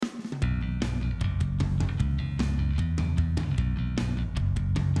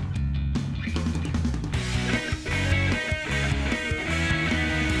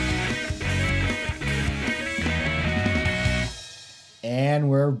And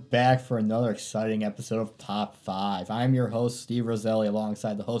we're back for another exciting episode of Top 5. I'm your host, Steve Roselli,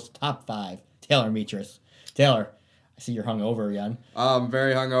 alongside the host of Top 5, Taylor Metris. Taylor, I see you're hungover again. I'm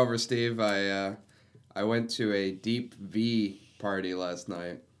very hungover, Steve. I went to a Deep V party last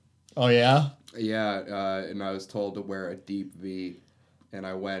night. Oh, yeah? Yeah, and I was told to wear a Deep V. And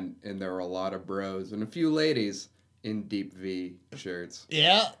I went, and there were a lot of bros and a few ladies in Deep V shirts.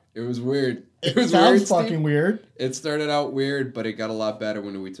 Yeah. It was weird. It was sounds weird, fucking Steve. weird. It started out weird, but it got a lot better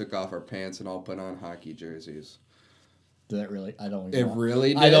when we took off our pants and all put on hockey jerseys. Did it really? I don't It know. really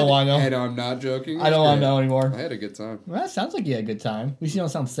did. I don't want to know. And I'm not joking. I don't want to know I anymore. had a good time. Well, that sounds like you had a good time. At least you don't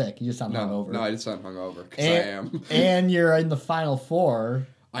sound sick. You just sound hungover. No, I just sound hungover, because I am. And you're in the Final Four.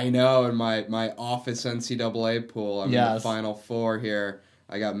 I know, in my office NCAA pool, I'm in the Final Four here.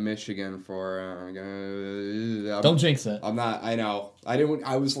 I got Michigan for. Don't jinx it. I'm not. I know. I didn't.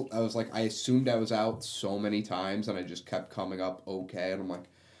 I was like, I assumed I was out so many times, and I just kept coming up okay, and I'm like,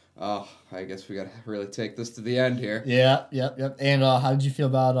 oh, I guess we gotta really take this to the end here. Yeah, yep. And how did you feel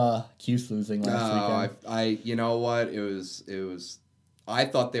about Cuse losing last weekend? You know what? It was. I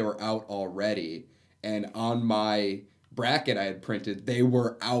thought they were out already, and on my bracket I had printed, they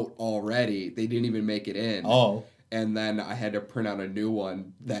were out already. They didn't even make it in. Oh. And then I had to print out a new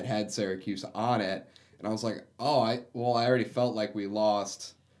one that had Syracuse on it. And I was like, I already felt like we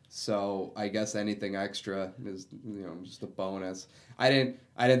lost. So I guess anything extra is, just a bonus. I didn't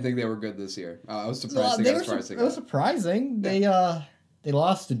think they were good this year. I was surprised they got as far as they got. It was surprising. Yeah. They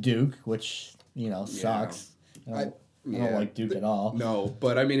lost to Duke, which, sucks. I don't like Duke at all. No,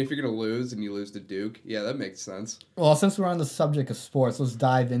 but I mean, if you're going to lose and you lose to Duke, yeah, that makes sense. Well, since we're on the subject of sports, let's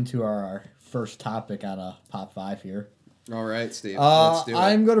dive into our first topic on a Pop 5 here. All right, Steve. Let's do it.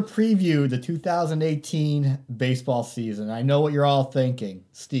 I'm going to preview the 2018 baseball season. I know what you're all thinking.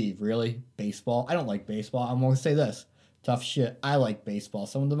 Steve, really? Baseball? I don't like baseball. I'm going to say this. Tough shit. I like baseball.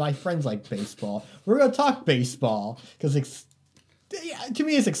 Some of my friends like baseball. We're going to talk baseball because to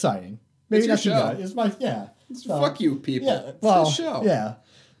me it's exciting. Maybe it's your not show. It's my, yeah. So, fuck you, people. Yeah, well, it's the show. Yeah.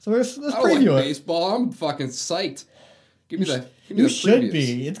 So let's I don't preview like it. baseball. I'm fucking psyched. Give me the You should previews.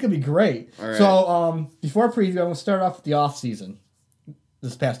 be. It's going to be great. All right. So, before I preview, I'm going to start off with the off-season.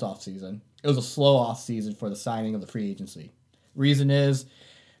 This past off-season. It was a slow off-season for the signing of the free agency. Reason is,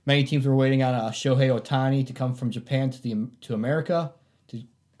 many teams were waiting on Shohei Ohtani to come from Japan to America to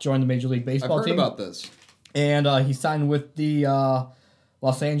join the Major League Baseball I've heard team. about this. And he signed with the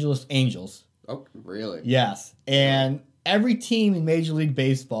Los Angeles Angels. Oh, really? Yes. And every team in Major League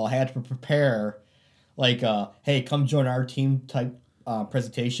Baseball had to prepare hey, come join our team type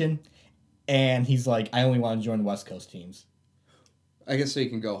presentation. And he's like, I only want to join the West Coast teams. I guess so you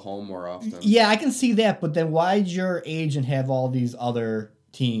can go home more often. Yeah, I can see that. But then why'd your agent have all these other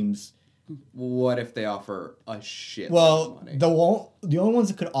teams? What if they offer a shit ton of money? The only ones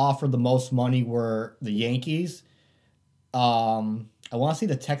that could offer the most money were the Yankees. I want to see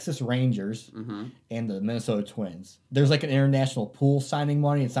the Texas Rangers and the Minnesota Twins. There's like an international pool signing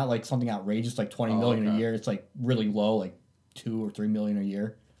money. It's not like something outrageous like $20 million a year. It's like really low, like $2 or $3 million a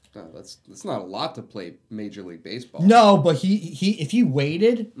year. No, that's not a lot to play Major League Baseball. No, but he if he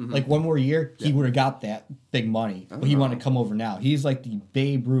waited like one more year, he would have got that big money. But he wanted to come over now. He's like the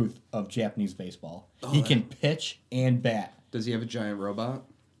Babe Ruth of Japanese baseball. He can pitch and bat. Does he have a giant robot?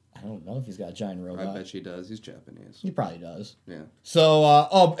 I don't know if he's got a giant robot. I bet he does. He's Japanese. He probably does. Yeah.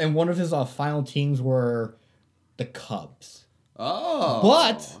 So, and one of his final teams were the Cubs. Oh.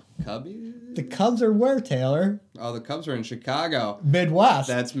 But Cubbies? the Cubs are where, Taylor? Oh, the Cubs are in Chicago. Midwest.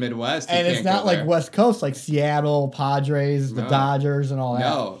 That's Midwest. And it's not like West Coast, like Seattle, Padres, the Dodgers, and all that.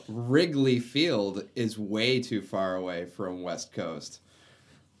 No, Wrigley Field is way too far away from West Coast.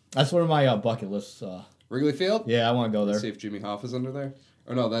 That's one of my bucket lists. Wrigley Field? Yeah, I want to go there. Let's see if Jimmy Hoff is under there.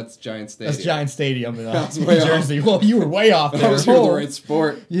 Oh, no, that's Giant Stadium. That's Giant Stadium in way New Jersey. Well, you were way off there. I was here the right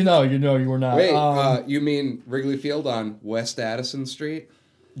sport. You were not. Wait, you mean Wrigley Field on West Addison Street?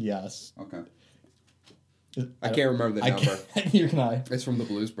 Yes. Okay. I can't remember the number. Neither can I. It's from the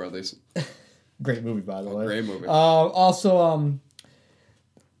Blues Brothers. Great movie, by the way. Great movie. Also,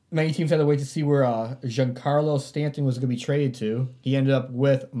 many teams had to wait to see where Giancarlo Stanton was going to be traded to. He ended up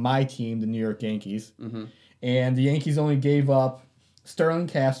with my team, the New York Yankees. Mm-hmm. And the Yankees only gave up Sterling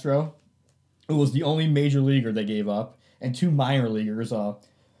Castro, who was the only major leaguer they gave up, and two minor leaguers,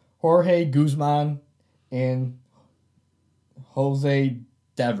 Jorge Guzman and Jose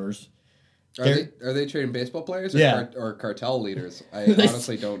Devers. Are they trading baseball players or cartel leaders? I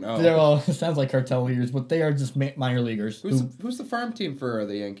honestly don't know. It sounds like cartel leaders, but they are just minor leaguers. Who's the farm team for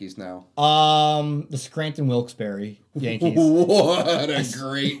the Yankees now? The Scranton Wilkes-Barre Yankees. What a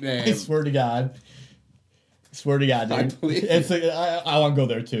great name! I swear to God. Swear to God, dude. I believe it's like, I want to go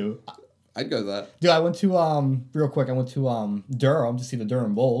there too. I'd go to that. Dude, I went to real quick. I went to Durham to see the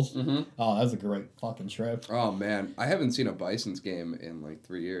Durham Bulls. Mm-hmm. Oh, that was a great fucking trip. Oh man, I haven't seen a Bison's game in like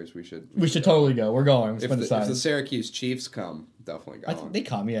 3 years. We should Totally go. We're going. If the Syracuse Chiefs come, definitely go. They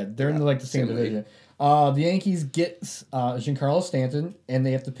come. Yeah, they're in like the same same division. The Yankees get Giancarlo Stanton, and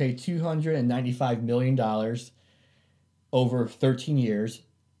they have to pay $295 million over 13 years,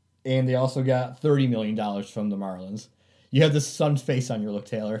 and they also got $30 million from the Marlins. You have the sun face on your look,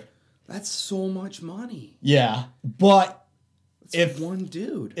 Taylor. That's so much money. Yeah, but That's one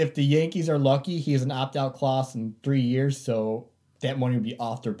dude. If the Yankees are lucky, he has an opt-out clause in 3 years, so that money would be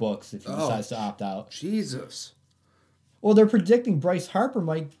off their books if he decides to opt out. Jesus. Well, they're predicting Bryce Harper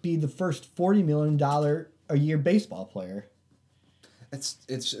might be the first $40 million a year baseball player. It's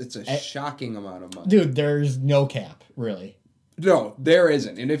a shocking amount of money. Dude, there's no cap, really. No, there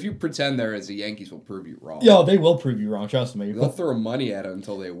isn't. And if you pretend there is, the Yankees will prove you wrong. Yo, they will prove you wrong, trust me. They'll throw money at it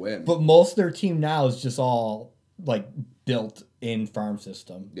until they win. But most of their team now is just all like built in farm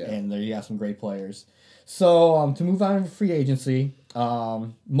system. Yeah. And you got some great players. So to move on to free agency,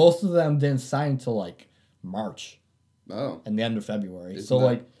 most of them didn't sign until like March. Oh. And the end of February.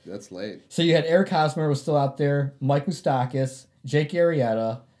 That's late. So you had Eric Hosmer was still out there, Mike Moustakas, Jake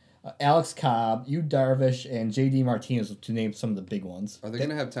Arrieta, Alex Cobb, Yu Darvish, and J.D. Martinez, to name some of the big ones. Are they going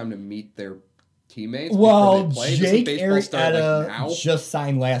to have time to meet their teammates Well, before they play? Jake Arrieta just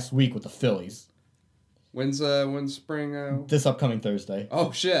signed last week with the Phillies. When's spring? This upcoming Thursday.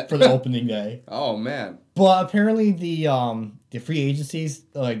 Oh, shit. For the opening day. Oh, man. But apparently the free agencies,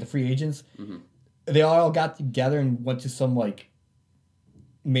 like the free agents, they all got together and went to some like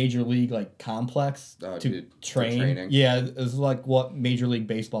major league like complex to train. Yeah, it was like what Major League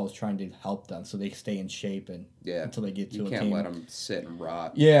Baseball was trying to help them so they stay in shape and until they get to a team. You can't let them sit and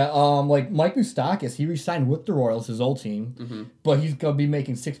rot. Yeah, like Mike Moustakas, he re-signed with the Royals, his old team, but he's gonna be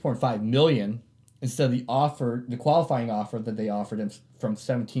making $6.5 million instead of the qualifying offer that they offered him from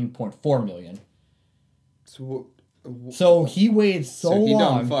 $17.4 million. So he waited so long. He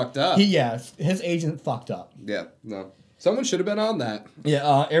done fucked up. His agent fucked up. Yeah, no. Someone should have been on that.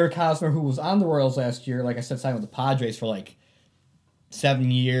 Yeah, Eric Hosmer, who was on the Royals last year, like I said, signed with the Padres for like 7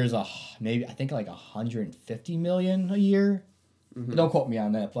 years, maybe I think like $150 million a year. Don't quote me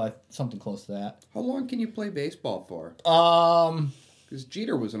on that, but something close to that. How long can you play baseball for? Because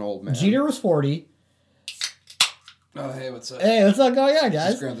Jeter was an old man. Jeter was 40. Oh, hey, what's up? Hey, what's up going on,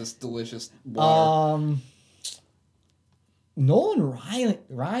 guys? Just grab this delicious water. Nolan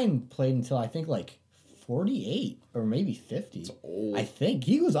Ryan played until I think like 48 or maybe 50. That's old. I think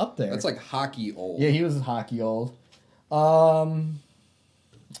he was up there. That's like hockey old. Yeah, he was hockey old. And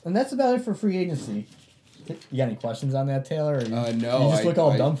that's about it for free agency. You got any questions on that, Taylor? Or no. You just look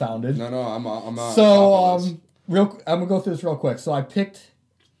all dumbfounded. No, I'm So, I'm gonna go through this real quick. So I picked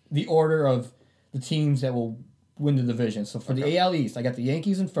the order of the teams that will win the division. So for the AL East, I got the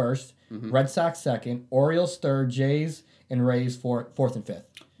Yankees in first, Red Sox second, Orioles third, Jays and Rays fourth and fifth.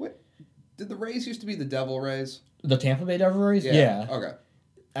 What? Did the Rays used to be the Devil Rays? The Tampa Bay Devil Rays? Yeah. Okay.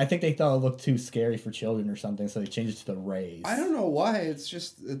 I think they thought it looked too scary for children or something, so they changed it to the Rays. I don't know why. It's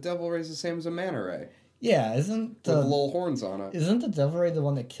just the Devil Ray's the same as a Manta Ray. Yeah, isn't the... With little horns on it. Isn't the Devil Ray the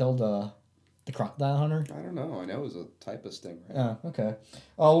one that killed the crocodile hunter? I don't know. I know it was a type of stingray. Oh, okay.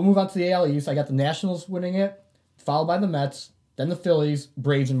 We'll move on to the AL East. I got the Nationals winning it, followed by the Mets, then the Phillies,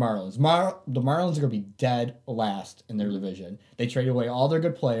 Braves, and Marlins. The Marlins are going to be dead last in their division. They traded away all their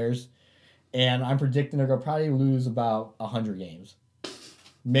good players, and I'm predicting they're going to probably lose about 100 games.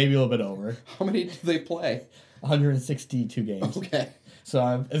 Maybe a little bit over. How many do they play? 162 games. Okay.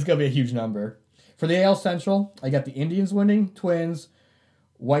 So it's going to be a huge number. For the AL Central, I got the Indians winning, Twins,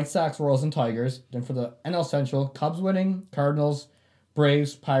 White Sox, Royals, and Tigers. Then for the NL Central, Cubs winning, Cardinals,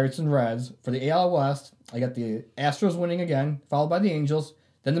 Braves, Pirates, and Reds. For the AL West, I got the Astros winning again, followed by the Angels,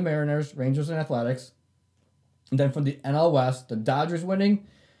 then the Mariners, Rangers, and Athletics. And then for the NL West, the Dodgers winning,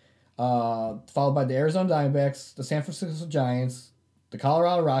 followed by the Arizona Diamondbacks, the San Francisco Giants, the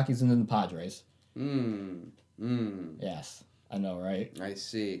Colorado Rockies, and then the Padres. Yes, I know, right? I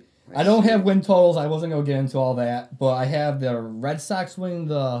see. I don't have win totals. I wasn't going to get into all that, but I have the Red Sox winning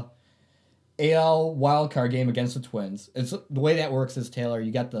the AL wildcard game against the Twins. It's the way that works is, Taylor,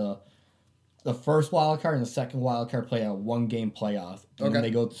 you got the first wild card and the second wild card play a 1-game playoff. And then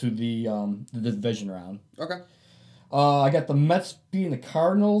they go to the division round. Okay. I got the Mets beating the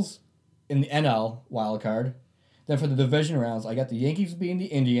Cardinals in the NL wild card. Then for the division rounds, I got the Yankees beating the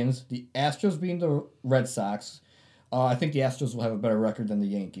Indians, the Astros beating the Red Sox. I think the Astros will have a better record than the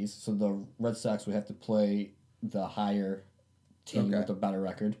Yankees, so the Red Sox would have to play the higher team with a better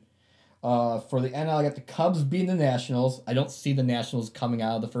record. For the NL, I got the Cubs beating the Nationals. I don't see the Nationals coming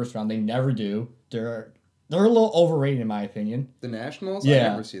out of the first round. They never do. They're a little overrated in my opinion. The Nationals? Yeah. I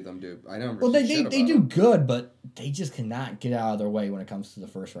never see them do. I never Well, see they shit do about them. good, but they just cannot get out of their way when it comes to the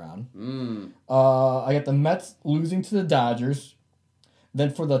first round. Mm. I got the Mets losing to the Dodgers.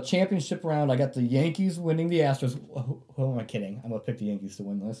 Then for the championship round, I got the Yankees winning the Astros. Who am I kidding? I'm going to pick the Yankees to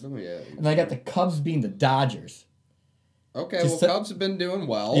win this. Oh, yeah. And I got the Cubs beating the Dodgers. Okay, Just Cubs have been doing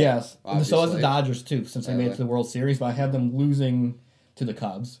well. Yes. And so has the obviously. Dodgers, too, since they made it to the World Series. But I have them losing to the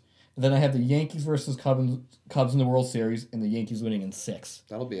Cubs. And then I have the Yankees versus Cubs in the World Series, and the Yankees winning in 6.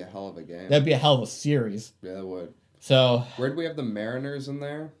 That'll be a hell of a game. That'd be a hell of a series. Yeah, that would. So Where'd we have the Mariners in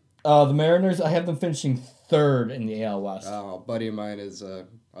there? the Mariners, I have them finishing 3rd in the AL West. A buddy of mine is a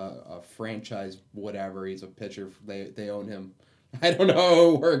franchise whatever. He's a pitcher. They own him. I don't know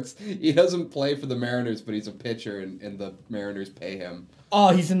how it works. He doesn't play for the Mariners, but he's a pitcher, and the Mariners pay him. Oh,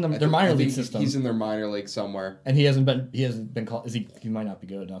 he's in their I minor think league system. He's in their minor league somewhere. And he hasn't been called. He might not be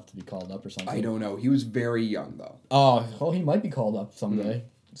good enough to be called up or something. I don't know. He was very young though. Oh, he might be called up someday.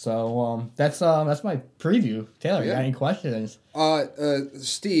 So that's my preview. Taylor, you got any questions?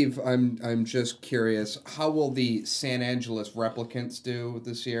 Steve, I'm just curious. How will the San Angeles Replicants do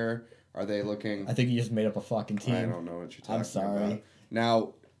this year? Are they looking? I think you just made up a fucking team. I don't know what you're talking about. I'm sorry.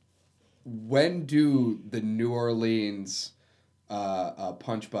 Now, when do the New Orleans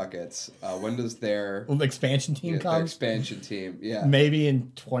Punch Buckets? When does their Expansion team their comes? expansion team? Yeah. Maybe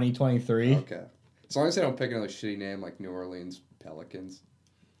in 2023. Okay. As long as they don't pick another shitty name like New Orleans Pelicans.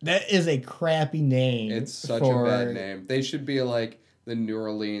 That is a crappy name. It's such a bad name. They should be like the New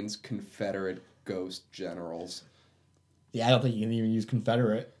Orleans Confederate Ghost Generals. Yeah, I don't think you can even use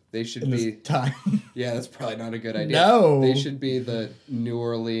Confederate. They should in be. This time. Yeah, that's probably not a good idea. No. They should be the New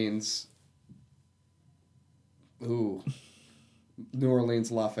Orleans. Ooh. New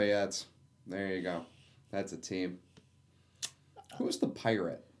Orleans Lafayettes. There you go. That's a team. Who's the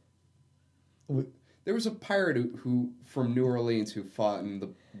pirate? There was a pirate who from New Orleans who fought in the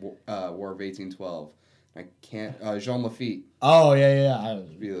War of 1812. I can't. Jean Lafitte. Oh yeah.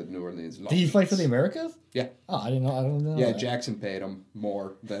 Be the New Orleans. Did he fight for the Americas? Yeah. Oh, I didn't know. I don't know. Yeah, that. Jackson paid him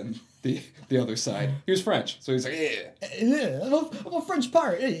more than the other side. He was French, so he's like, Yeah, I'm a French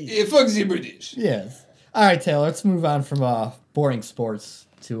pirate. Hey. fuck the British. Yes. All right, Taylor. Let's move on from boring sports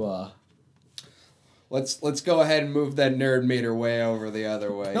to. Let's go ahead and move that nerd meter way over the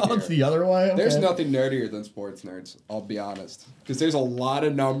other way. Oh, it's the other way. Okay. There's nothing nerdier than sports nerds. I'll be honest, because there's a lot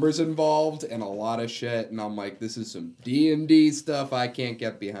of numbers involved and a lot of shit, and I'm like, this is some D&D stuff I can't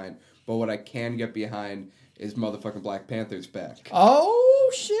get behind. But what I can get behind is motherfucking Black Panther's back.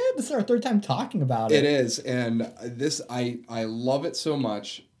 Oh shit! This is our 3rd time talking about it. It is, and this I love it so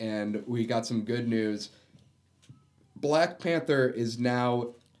much, and we got some good news. Black Panther is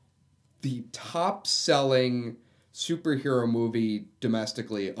now the top-selling superhero movie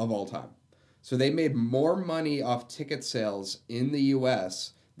domestically of all time. So they made more money off ticket sales in the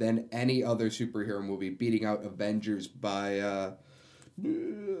U.S. than any other superhero movie, beating out Avengers by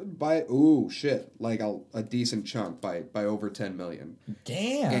like a decent chunk by over 10 million.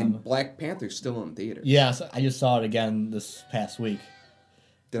 Damn. And Black Panther's still in theaters. Yes, I just saw it again this past week.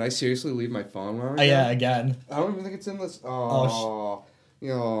 Did I seriously leave my phone while Oh, yeah, again. I don't even think it's in this. Oh,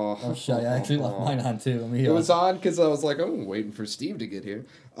 shit, I actually left mine on too. It was on because I was like, oh, I'm waiting for Steve to get here.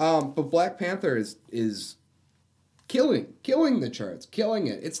 But Black Panther is killing the charts, killing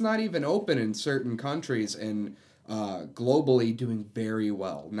it. It's not even open in certain countries and globally doing very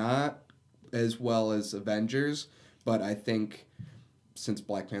well. Not as well as Avengers, but I think since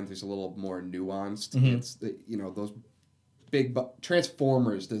Black Panther's a little more nuanced, it's those big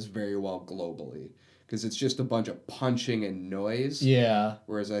Transformers does very well globally. Because it's just a bunch of punching and noise. Yeah.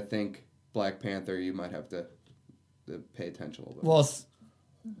 Whereas I think Black Panther, you might have to pay attention a little bit. Well,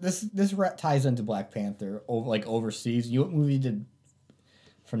 this ties into Black Panther overseas. You know what movie did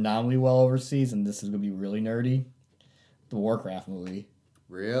phenomenally well overseas, and this is gonna be really nerdy? The Warcraft movie.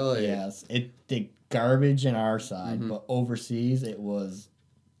 Really? Yes, it did garbage in our side, but overseas it was.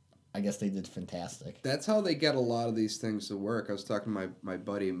 I guess they did fantastic. That's how they get a lot of these things to work. I was talking to my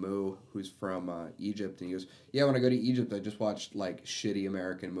buddy Moo, who's from Egypt, and he goes, yeah, when I go to Egypt, I just watch, like, shitty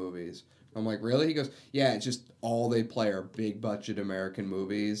American movies. I'm like, really? He goes, yeah, it's just all they play are big-budget American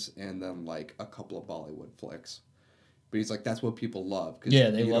movies and then, like, a couple of Bollywood flicks. But he's like, that's what people love. Yeah,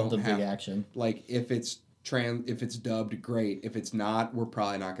 they love the big action. Like, if it's dubbed, great. If it's not, we're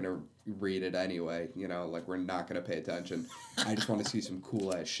probably not going to read it anyway. Like, we're not going to pay attention. I just want to see some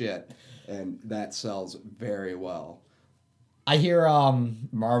cool ass shit, and that sells very well. I hear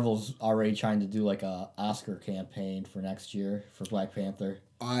Marvel's already trying to do like a Oscar campaign for next year for Black Panther.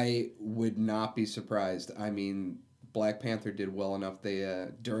 I would not be surprised. I mean, Black Panther did well enough. They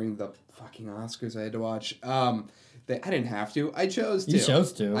during the fucking Oscars I had to watch. I didn't have to. I chose to. You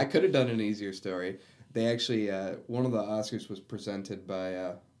chose to. I could have done an easier story. They actually one of the Oscars was presented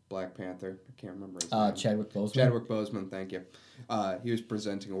by Black Panther. I can't remember his name. Chadwick Boseman. Chadwick Boseman, thank you. He was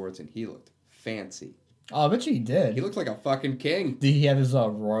presenting awards and he looked fancy. Oh, I bet you he did. He looked like a fucking king. Did he have his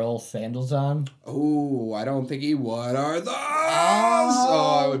royal sandals on? Oh, I don't think he. What are those? Oh.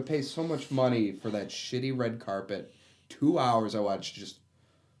 Oh, I would pay so much money for that shitty red carpet. 2 hours I watched just.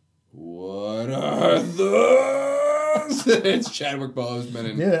 What are those? It's Chadwick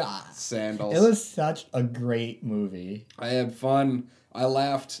Boseman and Dude, sandals. it was such a great movie. I had fun. I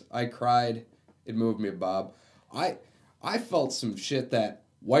laughed. I cried. It moved me, Bob. I felt some shit that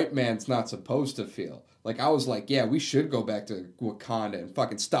white man's not supposed to feel. Like, I was like, yeah, we should go back to Wakanda and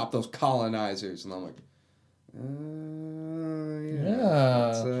fucking stop those colonizers. And I'm like,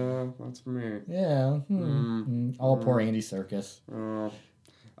 that's for me. Yeah. All poor Andy Serkis.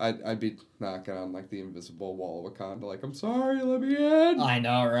 I'd be knocking on, like, the invisible wall of Wakanda, like, I'm sorry, let me in. I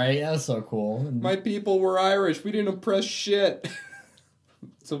know, right? That was so cool. My people were Irish. We didn't oppress shit.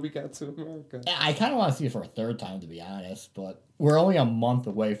 So we got to America. I kind of want to see it for a third time, to be honest, but we're only a month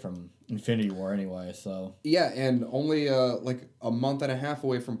away from Infinity War anyway, so... Yeah, and only, like, a month and a half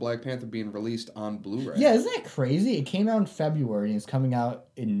away from Black Panther being released on Blu-ray. Yeah, isn't that crazy? It came out in February, and it's coming out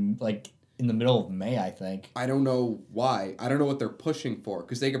in the middle of May, I think. I don't know why. I don't know what they're pushing for,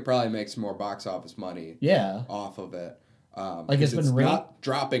 because they could probably make some more box office money off of it. It's been not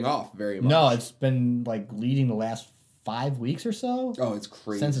dropping off very much. No, it's been, leading the last 5 weeks or so. Oh, it's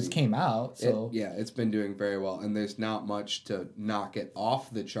crazy. Since it came out, so... It's been doing very well, and there's not much to knock it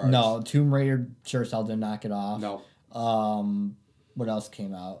off the charts. No, Tomb Raider sure as hell didn't knock it off. No. What else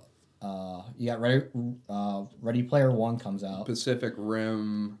came out? You got Ready Player One comes out. Pacific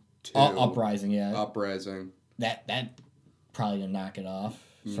Rim 2. Uprising, yeah. Uprising. That probably didn't knock it off,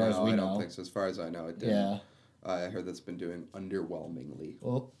 as far as we know. I don't think so. As far as I know, it didn't. Yeah. I heard that's been doing underwhelmingly.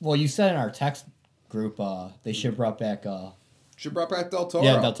 Well, you said in our text group, they should brought back... should brought back Del Toro.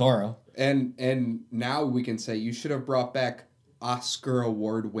 Yeah, Del Toro. And now we can say you should have brought back Oscar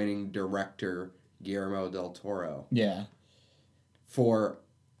award-winning director Guillermo del Toro. Yeah. For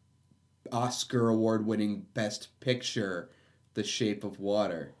Oscar award-winning Best Picture, The Shape of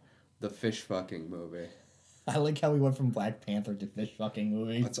Water, the fish fucking movie. I like how we went from Black Panther to fish fucking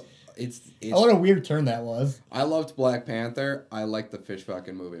movie. It's what a weird turn that was. I loved Black Panther. I like the fish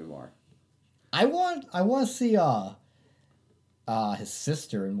fucking movie more. I want to see his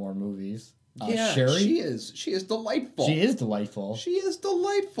sister in more movies. Sherry. She is delightful. She is delightful. She is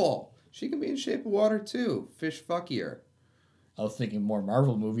delightful. She can be in Shape of Water too. Fish fuckier. I was thinking more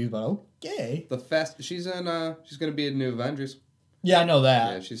Marvel movies, but okay. She's gonna be in New Avengers. Yeah, I know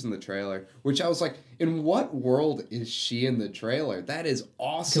that. Yeah, she's in the trailer. Which I was like, in what world is she in the trailer? That is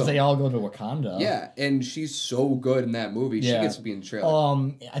awesome. Because they all go to Wakanda. Yeah, and she's so good in that movie. Yeah. She gets to be in the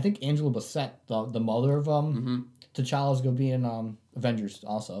trailer. I think Angela Bassett, the mother of T'Challa, is gonna be in Avengers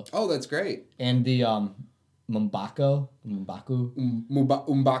also. Oh, that's great. And the M'Baku.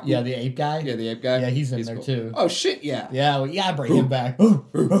 M'Baku. Yeah, the ape guy. Yeah, the ape guy. Yeah, he's in there cool. too. Oh shit, yeah. Yeah, we gotta bring him back.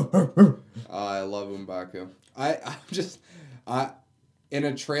 I love M'Baku. In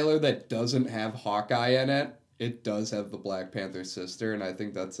a trailer that doesn't have Hawkeye in it, it does have the Black Panther sister, and I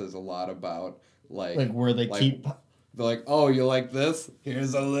think that says a lot about like where they keep. They're like, oh, you like this?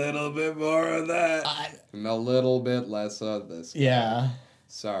 Here's a little bit more of that, and a little bit less of this. Yeah.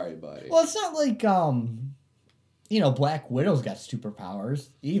 Sorry, buddy. Well, it's not like Black Widow's got superpowers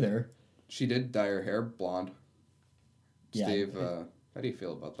either. She did dye her hair blonde. Yeah. Steve, how do you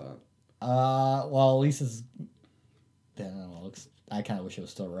feel about that? Well, Lisa's. I don't know. I kind of wish it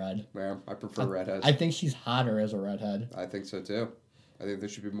was still red. Yeah, I prefer redheads. I think she's hotter as a redhead. I think so too. I think there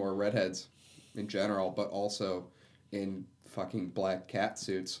should be more redheads in general, but also in fucking black cat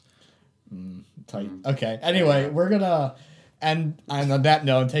suits. Tight. Okay. Anyway, we're gonna end on that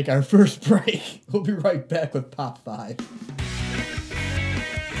note and take our first break. We'll be right back with Pop 5.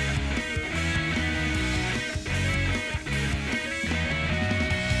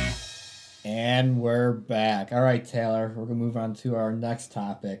 And we're back. All right, Taylor, we're going to move on to our next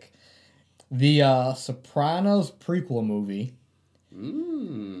topic. The Sopranos prequel movie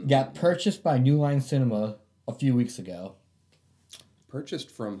got purchased by New Line Cinema a few weeks ago. Purchased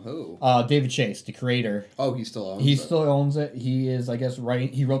from who? David Chase, the creator. Oh, he still owns it? He still owns it. He is, I guess,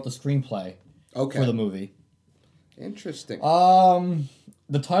 he wrote the screenplay for the movie. Interesting.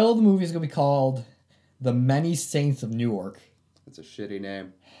 The title of the movie is going to be called The Many Saints of Newark. That's a shitty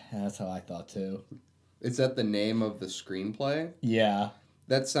name. That's how I thought too. Is that the name of the screenplay? Yeah.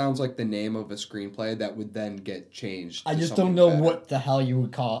 That sounds like the name of a screenplay that would then get changed. I to just don't something know better. what the hell you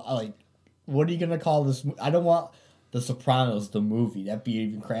would call like. What are you gonna call this? I don't want The Sopranos the movie. That'd be an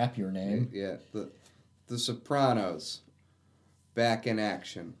even crappier name. Yeah, the Sopranos, back in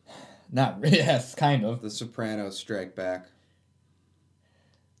action. Not really. Yes, kind of. The Sopranos strike back.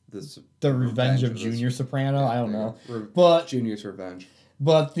 The Revenge of the- Junior Soprano. I don't there you know, go. but Junior's Revenge.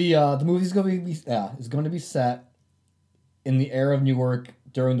 the movie's going to be is going to be set in the era of Newark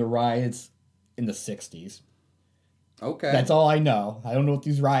during the riots in the 60s. Okay. That's all I know. I don't know what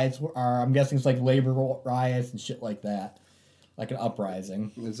these riots are. I'm guessing it's like labor riots and shit like that, like an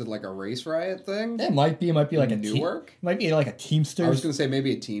uprising. Is it like a race riot thing? It might be. It might be like In a Newark? Might be like a Teamsters. I was gonna say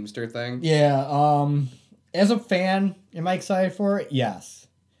maybe a Teamster thing. Yeah. As a fan, am I excited for it? Yes.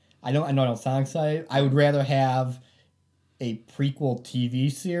 I know I don't sound excited. I would rather have a prequel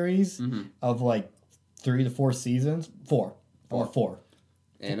TV series Mm-hmm. of like 3 to 4 seasons. Four.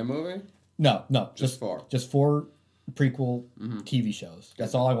 And a movie? No, Just 4. Just 4 prequel Mm-hmm. TV shows.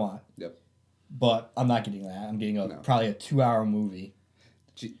 That's all I want. Yep. But I'm not getting that. I'm getting No. probably a 2-hour movie.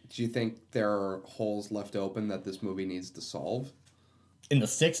 Do you think there are holes left open that this movie needs to solve? In the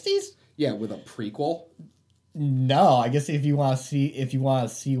 60s? Yeah, with a prequel. No, I guess if you want to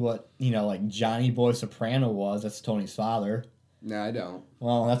see what, like Johnny Boy Soprano was, that's Tony's father. No, I don't.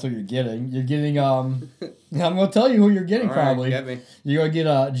 Well, that's what you're getting. You're getting I'm gonna tell you who you're getting All right, probably. get me. You're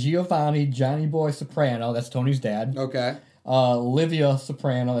gonna get Giovanni Johnny Boy Soprano, that's Tony's dad. Okay. Livia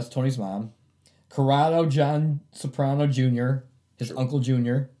Soprano, that's Tony's mom. Corrado John Soprano Jr., his Sure. Uncle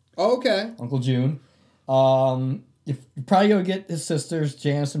Junior. Oh, okay. Uncle June. You're probably gonna get his sisters,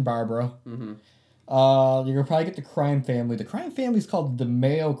 Janice and Barbara. Mm-hmm. You're gonna probably get the crime family. The crime family is called the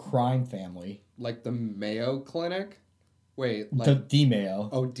Mayo Crime Family. Like the Mayo Clinic? Wait, like The Mayo.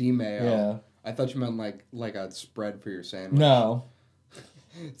 oh, D Mayo. Yeah. I thought you meant like a spread for your sandwich. No,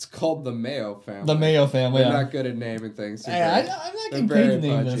 It's called the Mayo family. the Mayo family. We're Yeah. not good at naming things. Hey, I'm not getting they're paid to very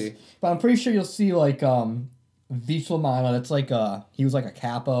name this, punchy. but I'm pretty sure you'll see like Vich Lamana. That's like he was like a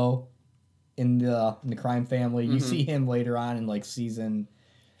capo in the crime family. You Mhm. see him later on in like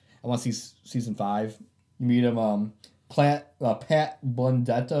I want to see season 5. You meet him Pat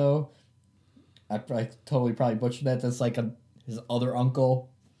Blundetto. I totally probably butchered that. That's like his other uncle.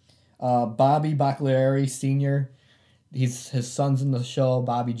 Bobby Bacalari Sr. His son's in the show,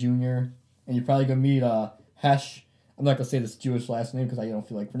 Bobby Jr. And you're probably going to meet Hesh. I'm not going to say this Jewish last name because I don't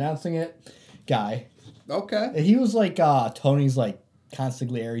feel like pronouncing it. Guy. Okay. He was like Tony's like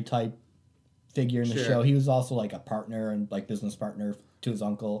consigliere type figure in the Sure. show. He was also like a partner and like business partner to his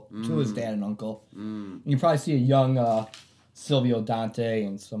uncle, to his dad and uncle. Mm. You probably see a young Silvio Dante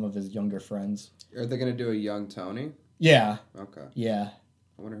and some of his younger friends. Are they gonna do a young Tony? Yeah, Okay. yeah.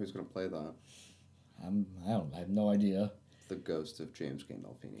 I wonder who's gonna play that. I have no idea. The ghost of James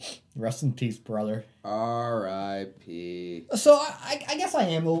Gandolfini. Rest in peace, brother. R.I.P. So I guess I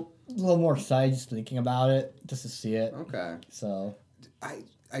am a little more excited just thinking about it, just to see it. Okay. So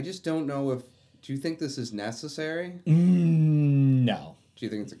I just don't know if. Do you think this is necessary? no. Do you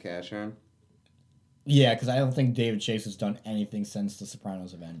think it's a cash in? Yeah, because I don't think David Chase has done anything since The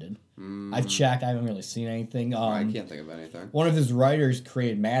Sopranos have ended. I've checked. I haven't really seen anything. I can't think of anything. One of his writers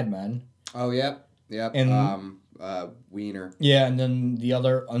created Mad Men. Oh, yep. And- Wiener. Yeah, and then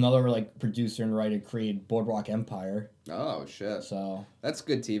another like producer and writer created Boardwalk Empire. Oh, shit. So That's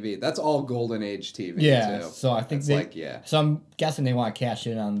good TV. That's all golden age TV, yeah, too. so I think That's So I'm guessing they want to cash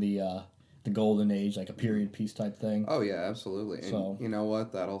in on the golden age, like a period piece type thing. Oh, yeah, absolutely. And So- you know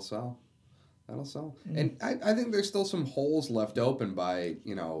what? That'll sell. And I think there's still some holes left open by,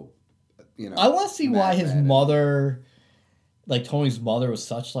 I want to see why Mad his Men. mother, like Tony's mother, was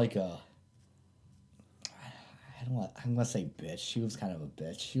such like a. I'm gonna say bitch. She was kind of a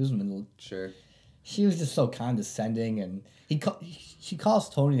bitch. Sure. She was just so condescending, and she calls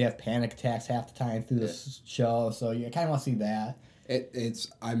Tony to have panic attacks half the time through this show. So you kind of want to see that.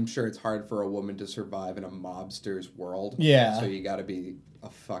 I'm sure it's hard for a woman to survive in a mobster's world. Yeah. So you got to be a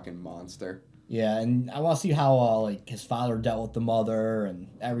fucking monster. Yeah, and I want to see how like his father dealt with the mother and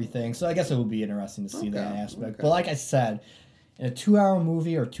everything. So I guess it would be interesting to see that Okay, aspect. okay. But like I said, in a 2-hour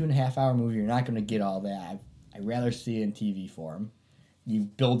movie or 2.5-hour movie, you're not going to get all that. I'd rather see it in TV form. You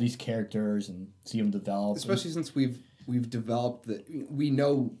build these characters and see them develop. Especially since we've developed we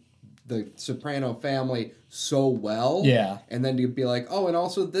know the Soprano family so well. Yeah. And then you'd be like, oh, and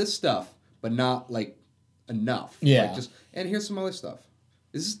also this stuff, but not like enough. Yeah. Like, and here's some other stuff.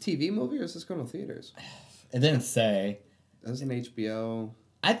 Is this a TV movie or is this going to theaters? It didn't say. Doesn't HBO?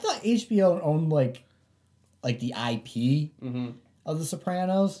 I thought HBO owned like like the IP of The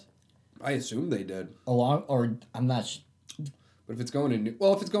Sopranos. I assume they did. Or I'm not. But if it's going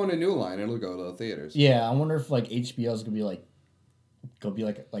to New Line, it'll go to the theaters. Yeah, I wonder if like HBO's gonna be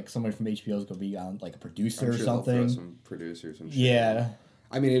like somebody from HBO's gonna be on like a producer I'm or sure something. They'll throw some producers and shit. Yeah,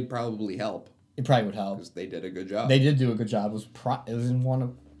 I mean, it'd probably help it probably would help. because they did a good job. They did do a good job. It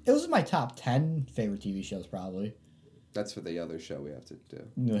was in my top 10 favorite TV shows probably. That's for the other show we have to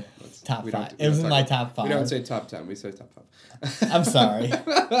do. Top 5. It was in my top 5. We don't say top 10. We say top 5. I'm sorry,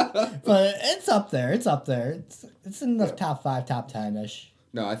 but it's up there. It's in the top 5, top 10-ish.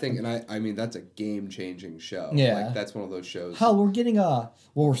 No, I think, and I mean that's a game-changing show. Yeah, like, that's one of those shows. Hell, we're getting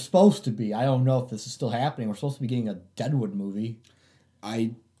we're supposed to be. I don't know if this is still happening. We're supposed to be getting a Deadwood movie.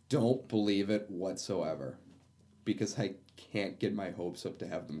 I don't believe it whatsoever, because I can't get my hopes up to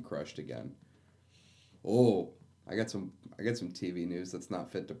have them crushed again. Oh, I got some TV news that's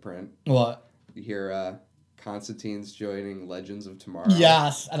not fit to print. What? You hear Constantine's joining Legends of Tomorrow?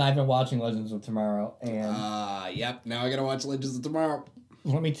 Yes, and I've been watching Legends of Tomorrow, and yep. Now I gotta watch Legends of Tomorrow.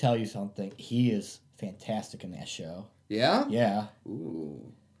 Let me tell you something. He is fantastic in that show. Yeah? Yeah.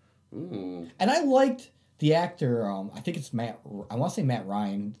 Ooh. And I liked the actor, I think it's I want to say Matt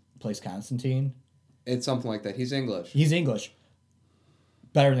Ryan plays Constantine. It's something like that. He's English. He's English.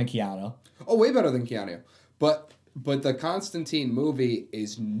 Better than Keanu. Oh, way better than Keanu. But the Constantine movie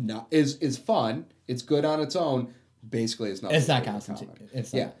is fun. It's good on its own. Basically, it's not. It's not Constantine.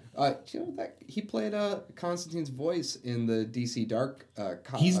 It's not. You know that he played Constantine's voice in the DC Dark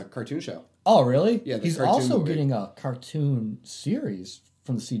cartoon show. Oh, really? Yeah. He's also getting a cartoon series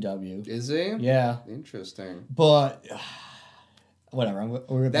from the CW. Is he? Yeah. Interesting. But whatever.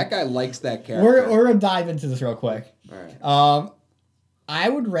 That guy likes that character. We're gonna dive into this real quick. All right. I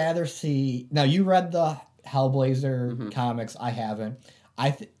would rather see. Now you read the Hellblazer comics. I haven't.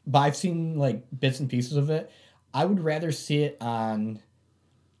 But I've seen like bits and pieces of it. I would rather see it on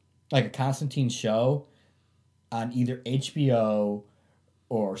like a Constantine show on either HBO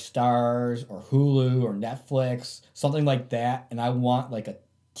or Stars or Hulu or Netflix, something like that. And I want like a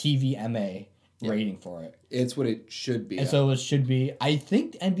TVMA rating for it. It's what it should be. And so it should be. I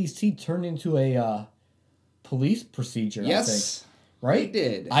think NBC turned into a police procedure. Yes. I think. Right? They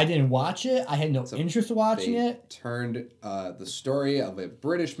did. I didn't watch it. I had no interest in watching it. Turned the story of a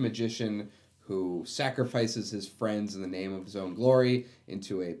British magician who sacrifices his friends in the name of his own glory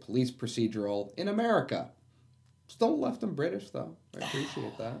into a police procedural in America. Still left them British, though. I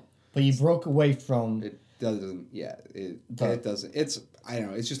appreciate that. But you broke away from... It doesn't... Yeah, it doesn't... It's... I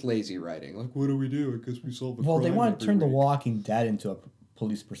don't know. It's just lazy writing. Like, what do we do? I guess we solve the crime. Well, they want to turn The Walking Dead into a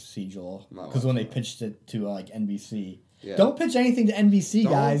police procedural. Because when they pitched it to, NBC... Yeah. Don't pitch anything to NBC,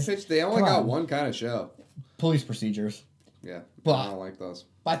 guys. They only got one kind of show. Police procedures. Yeah, but I don't like those.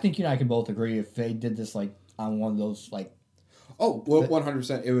 But I think you and I can both agree if they did this on one of those Oh, well,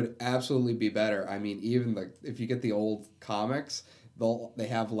 100%. It would absolutely be better. I mean, even if you get the old comics, they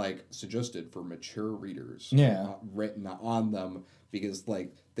have suggested for mature readers. Yeah. Written on them because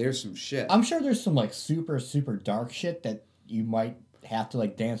there's some shit. I'm sure there's some super super dark shit that you might have to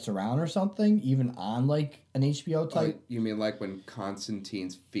dance around or something, even on an HBO type. You mean when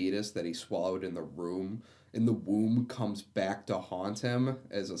Constantine's fetus that he swallowed in the womb comes back to haunt him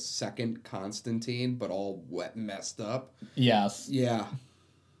as a second Constantine, but all wet and messed up? Yes. Yeah.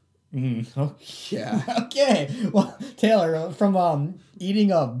 Oh. Yeah. Okay. Well, Taylor, from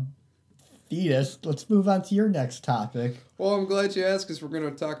eating a fetus, let's move on to your next topic. Well, I'm glad you asked because we're going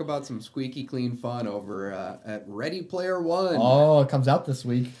to talk about some squeaky clean fun over at Ready Player One. Oh, it comes out this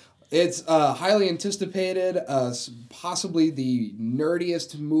week. It's highly anticipated, possibly the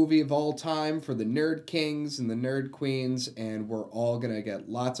nerdiest movie of all time for the Nerd Kings and the Nerd Queens, and we're all going to get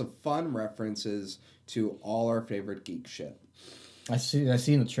lots of fun references to all our favorite geek shit. I see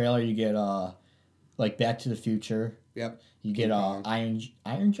in the trailer you get Back to the Future. Yep. You get Iron Giant?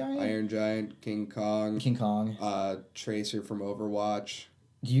 Iron Giant, King Kong. Tracer from Overwatch.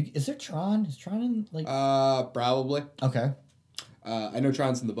 Is there Tron? Is Tron in probably. Okay. I know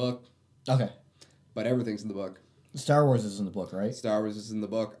Tron's in the book. Okay. But everything's in the book. Star Wars is in the book, right? Star Wars is in the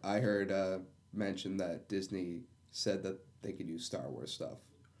book. I heard mention that Disney said that they could use Star Wars stuff.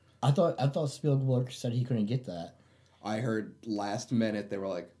 I thought Spielberg said he couldn't get that. I heard last minute they were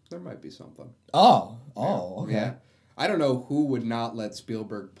like, there might be something. Oh, okay. Yeah. I don't know who would not let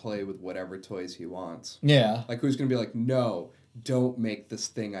Spielberg play with whatever toys he wants. Yeah. Who's going to be like, no, don't make this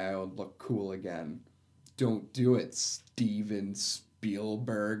thing I own look cool again. Don't do it, Steven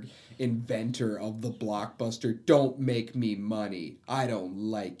Spielberg, inventor of the blockbuster. Don't make me money. I don't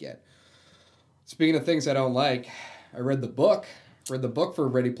like it. Speaking of things I don't like, I read the book. Read the book for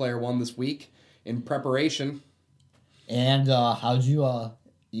Ready Player One this week. in preparation. And how'd you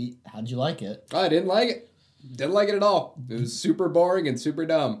like it? I didn't like it. Didn't like it at all. It was super boring and super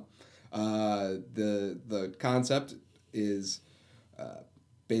dumb. The concept is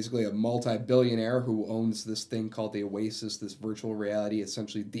basically a multi-billionaire who owns this thing called the Oasis, this virtual reality,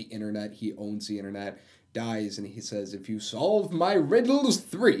 essentially the internet. He owns the internet, dies, and he says, if you solve my riddles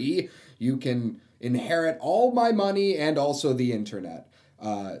 3, you can inherit all my money and also the internet.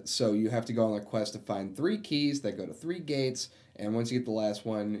 So you have to go on a quest to find 3 keys that go to 3 gates, and once you get the last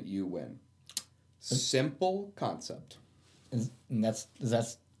one, you win. Simple concept. Is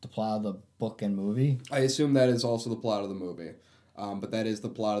that the plot of the book and movie? I assume that is also the plot of the movie. But that is the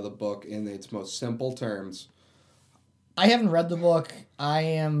plot of the book in its most simple terms. I haven't read the book. I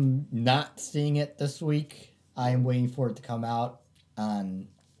am not seeing it this week. I am waiting for it to come out on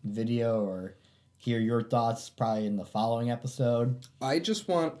video or hear your thoughts probably in the following episode. I just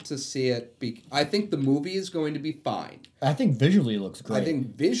want to see it. I think the movie is going to be fine. I think visually it looks great. I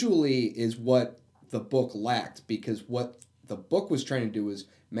think visually is what the book lacked, because what the book was trying to do was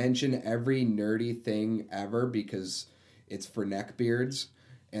mention every nerdy thing ever, because it's for neckbeards.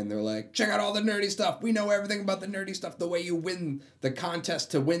 And they're like, check out all the nerdy stuff. We know everything about the nerdy stuff. The way you win the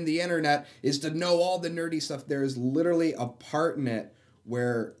contest to win the internet is to know all the nerdy stuff. There is literally a part in it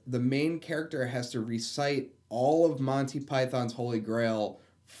where the main character has to recite all of Monty Python's Holy Grail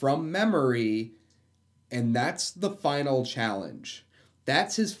from memory, and that's the final challenge.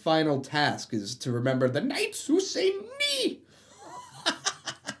 That's his final task, is to remember the knights who say me.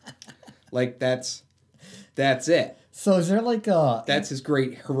 Like, that's it. So is there like a... That's his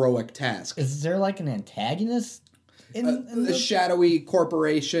great heroic task. Is there like an antagonist in the shadowy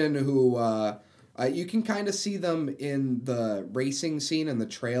corporation who... you can kind of see them in the racing scene in the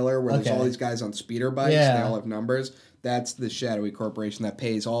trailer where there's all these guys on speeder bikes and they all have numbers. That's the shadowy corporation that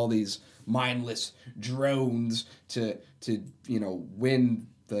pays all these mindless drones to win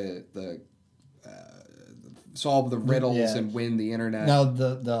the solve the riddles and win the internet. Now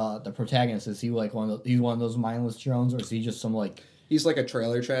the protagonist, is he like one of those mindless drones, or is he just some like... He's like a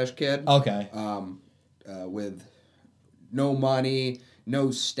trailer trash kid. Okay. With no money, no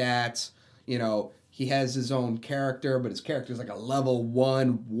stats. He has his own character, but his character is like a level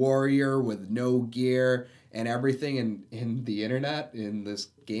 1 warrior with no gear, and everything in the internet, in this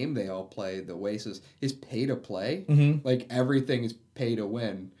game they all play, the Oasis, is pay to play. Mm-hmm. Like, everything is pay to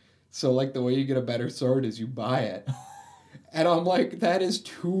win. So, like, the way you get a better sword is you buy it. And I'm like, that is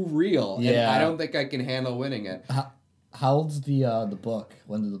too real. Yeah. And I don't think I can handle winning it. How old's the book?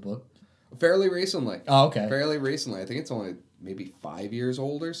 When did the book... Fairly recently. Oh, okay. Fairly recently. I think it's only maybe 5 years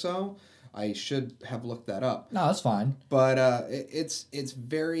old or so. I should have looked that up. No, that's fine. But it's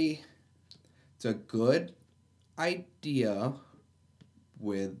a good idea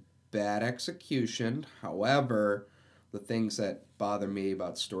with bad execution. However, the things that bother me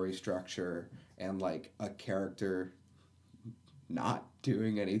about story structure and like a character not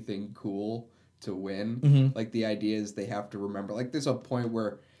doing anything cool to win, like the idea is they have to remember, like there's a point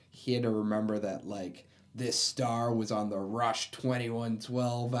where he had to remember that like this star was on the Rush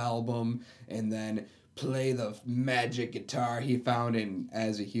 2112 album, and then play the magic guitar he found. And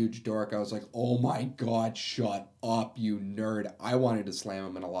as a huge dork, I was like, oh my god, shut up, you nerd. I wanted to slam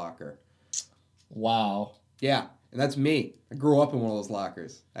him in a locker. Wow. Yeah, and that's me. I grew up in one of those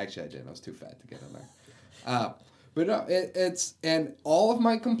lockers. Actually, I didn't. I was too fat to get in there. But no, it's... And all of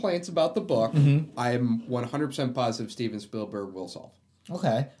my complaints about the book, I am 100% positive Steven Spielberg will solve.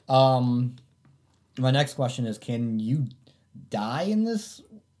 Okay. My next question is, can you die in this?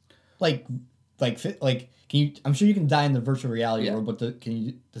 Can you... I'm sure you can die in the virtual reality world, but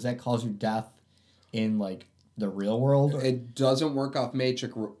does that cause you death in, like, the real world? It doesn't work off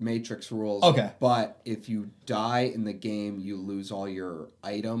Matrix rules. Okay. But if you die in the game, you lose all your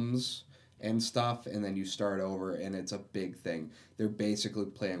items and stuff, and then you start over, and it's a big thing. They're basically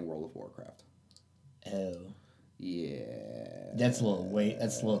playing World of Warcraft. Oh. Yeah. That's a little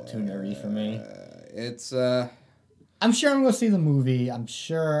too nerdy for me. It's I'm sure I'm gonna see the movie. I'm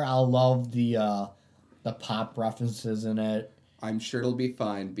sure I'll love the pop references in it. I'm sure it'll be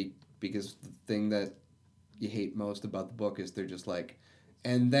fine because the thing that you hate most about the book is they're just like,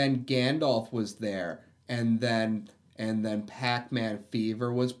 and then Gandalf was there, and then Pac-Man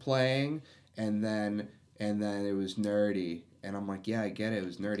Fever was playing, and then it was nerdy. And I'm like, yeah, I get it. It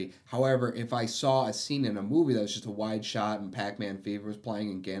was nerdy. However, if I saw a scene in a movie that was just a wide shot and Pac-Man Fever was playing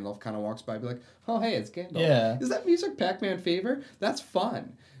and Gandalf kind of walks by, I'd be like, oh, hey, it's Gandalf. Yeah. Is that music Pac-Man Fever? That's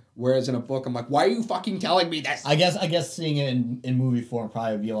fun. Whereas in a book, I'm like, why are you fucking telling me this? I guess seeing it in movie form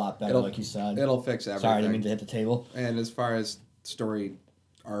probably would be a lot better, like you said. It'll fix everything. Sorry, I didn't mean to hit the table. And as far as story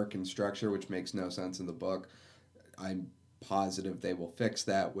arc and structure, which makes no sense in the book. I'm positive they will fix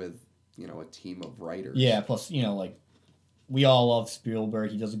that with, a team of writers. Yeah, plus, like, we all love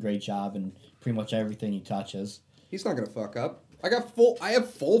Spielberg. He does a great job in pretty much everything he touches. He's not going to fuck up. I have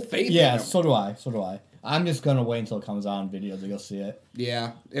full faith in him. Yeah, so do I. I'm just going to wait until it comes out on video to go see it.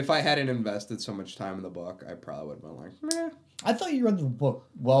 Yeah, if I hadn't invested so much time in the book, I probably would have been like, meh. I thought you read the book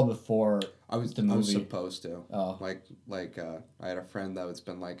well before the movie. I was supposed to. Oh. I had a friend that was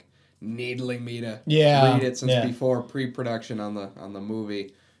been like needling me to read it since before pre-production on the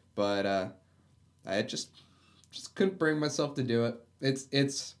movie, but I just couldn't bring myself to do it.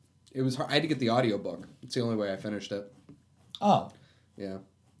 It was hard. I had to get the audiobook. It's the only way I finished it. Oh. Yeah.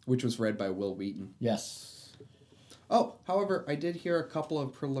 Which was read by Will Wheaton. Yes. Oh, however, I did hear a couple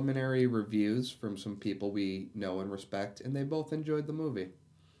of preliminary reviews from some people we know and respect, and they both enjoyed the movie.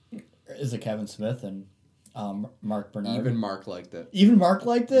 Is it Kevin Smith and Mark Bernard? Even Mark liked it. Even Mark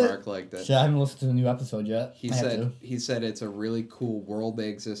liked it? Mark liked it. Shit, I haven't listened to the new episode yet. He said it's a really cool world they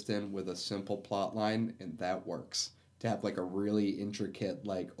exist in with a simple plot line, and that works. To have like a really intricate,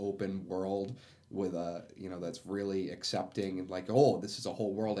 like open world with a, that's really accepting and like, oh, this is a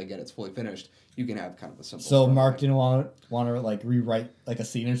whole world. I get it's fully finished. You can have kind of a simple. So Mark didn't want to like rewrite like a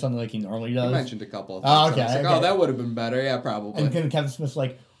scene or something like he normally does. He mentioned a couple of things. Oh, okay. I was like, oh, that would have been better. Yeah, probably. And then Kevin Smith's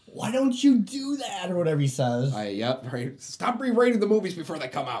like, why don't you do that or whatever he says? Yep. Right. Stop rewriting the movies before they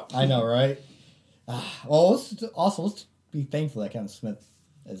come out. I know, right? Well, let's be thankful that Kevin Smith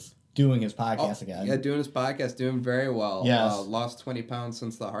is doing his podcast again. Yeah, doing his podcast, doing very well. Yes. Lost 20 pounds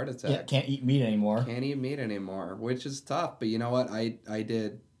since the heart attack. Yeah, can't eat meat anymore. Can't eat meat anymore, which is tough. But you know what? I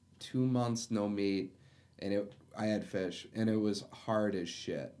did 2 months no meat, and I had fish, and it was hard as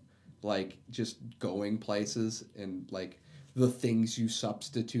shit. Like, just going places and, like, the things you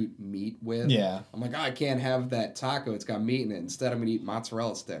substitute meat with. Yeah. I'm like, I can't have that taco. It's got meat in it. Instead, I'm going to eat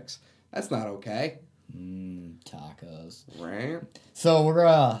mozzarella sticks. That's not okay. Tacos. Right? So we're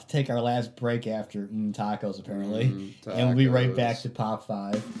going to take our last break after tacos, apparently. Tacos. And we'll be right back to Pop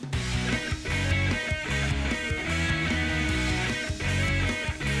 5.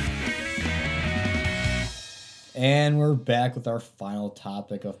 And we're back with our final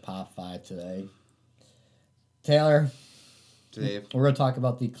topic of Pop 5 today. Taylor, Dave. we're going to talk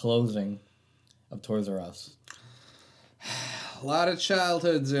about the closing of Toys R Us. A lot of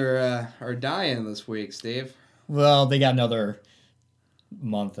childhoods are dying this week, Steve. Well, they got another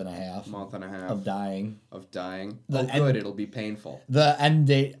month and a half of dying. Good. It'll be painful. The end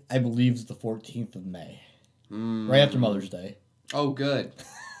date, I believe, is the 14th of May. Right after Mother's Day. Oh, good.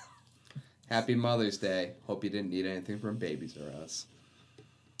 Happy Mother's Day. Hope you didn't need anything from Babies R Us.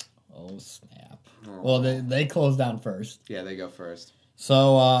 Oh, snap. Oh. Well, they closed down first. Yeah, they go first.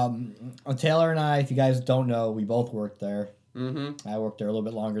 So, Taylor and I, if you guys don't know, we both worked there. Mm-hmm. I worked there a little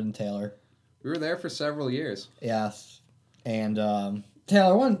bit longer than Taylor. We were there for several years. Yes. And,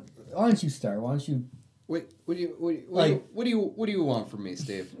 Taylor, why don't you start? Why don't you... Wait, what do you want from me,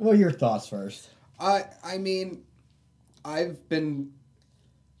 Steve? What are your thoughts first? I mean,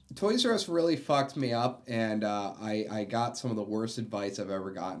 Toys R Us really fucked me up, and I got some of the worst advice I've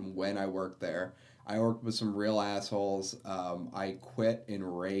ever gotten when I worked there. I worked with some real assholes. I quit in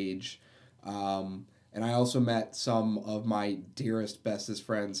rage. And I also met some of my dearest, bestest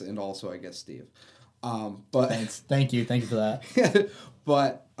friends, and also, I guess, Steve. But Thanks. Thank you for that.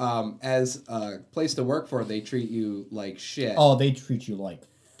 But as a place to work for, they treat you like shit. Oh, they treat you like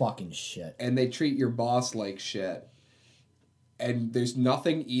fucking shit. And they treat your boss like shit. And there's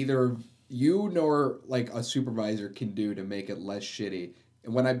nothing either you nor like a supervisor can do to make it less shitty.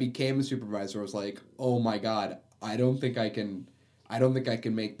 And when I became a supervisor, I was like, oh my God, I don't think I can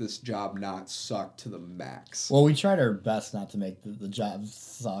make this job not suck to the max. Well, we tried our best not to make the job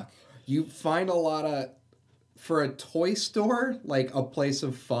suck. You find a lot of, for a toy store, like a place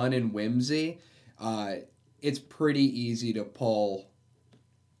of fun and whimsy, it's pretty easy to pull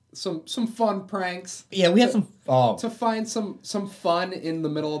some fun pranks. Yeah, we had some... Oh. To find some fun in the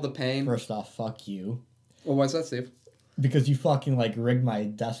middle of the pain. First off, fuck you. Well, why's that, Steve? Because you fucking, like, rigged my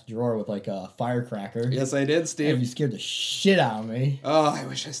desk drawer with, like, a firecracker. Yes, I did, Steve. And you scared the shit out of me. Oh, I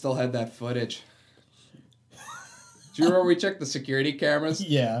wish I still had that footage. Do you remember we checked the security cameras?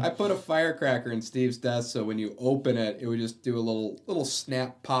 Yeah. I put a firecracker in Steve's desk so when you open it, it would just do a little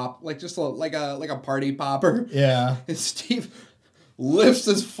snap pop, like just like a party popper. Yeah. And Steve lifts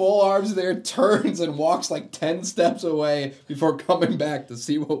his full arms there, turns, and walks like 10 steps away before coming back to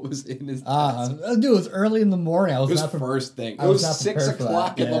see what was in his desk. Dude, it was early in the morning. It was first thing. It was 6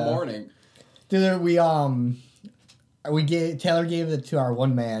 o'clock in the morning. Dude, Taylor gave it to our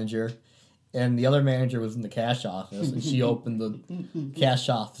one manager, and the other manager was in the cash office, and she opened the cash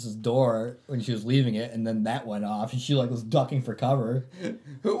office's door when she was leaving it, and then that went off, and she like was ducking for cover.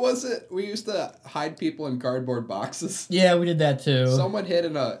 Who was it? We used to hide people in cardboard boxes. Yeah, we did that too. Someone hid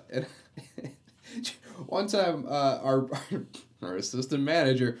in a one time, our assistant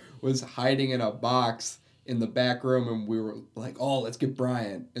manager was hiding in a box in the back room, and we were like, "Oh, let's get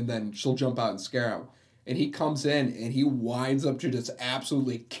Brian," and then she'll jump out and scare him. And he comes in, and he winds up to just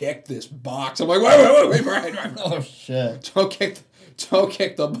absolutely kick this box. I'm like, wait, Brian. Oh, shit. Don't kick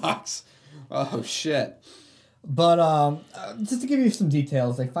the box. Oh, shit. But just to give you some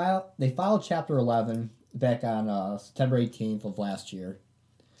details, they filed Chapter 11 back on September 18th of last year.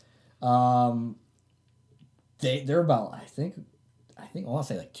 They're about, I think I want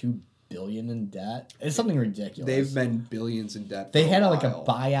to say like $2 billion in debt. It's something ridiculous. They've been billions in debt. They had like a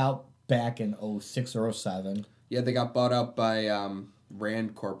buyout back in 06 or 07. Yeah, they got bought out by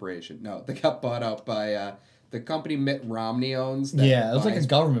Rand Corporation. No, they got bought out by the company Mitt Romney owns. Yeah, it was like a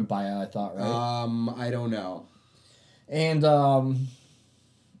government buyout, I thought, right? I don't know. And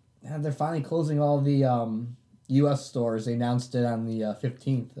they're finally closing all the U.S. stores. They announced it on the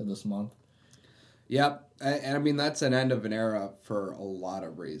 15th of this month. Yep. And I mean, that's an end of an era for a lot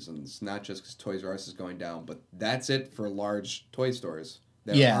of reasons. Not just because Toys R Us is going down, but that's it for large toy stores.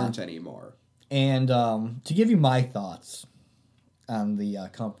 There aren't anymore. And to give you my thoughts on the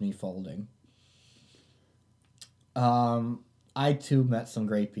company folding, I too met some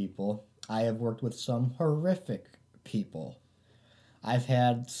great people. I have worked with some horrific people. I've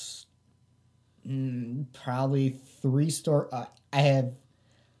had probably 3 store. I have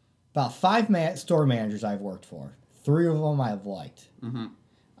about 5 store managers I've worked for. 3 of them I've liked. Mm-hmm.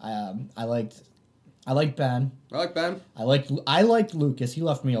 I liked Ben. I like Ben. I liked Lucas. He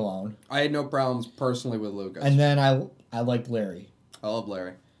left me alone. I had no problems personally with Lucas. And then I liked Larry. I love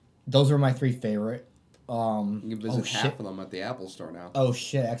Larry. Those were my 3 favorite. You can visit half of them at the Apple Store now. Oh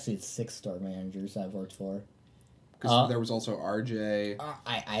shit! Actually, it's 6 store managers I've worked for. Because there was also RJ.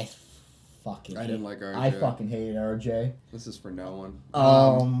 I didn't like RJ. I fucking hated RJ. This is for no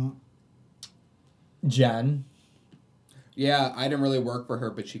one. Jen. Yeah, I didn't really work for her,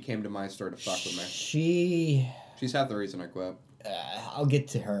 but she came to my store to fuck with me. She's half the reason I quit. I'll get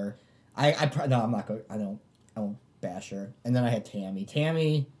to her. No, I'm not going. I won't bash her. And then I had Tammy.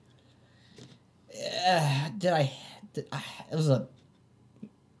 Tammy. It was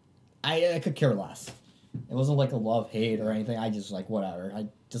I could care less. It wasn't like a love-hate or anything. I just like whatever.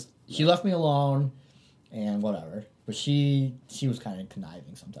 She left me alone, and whatever. But she was kind of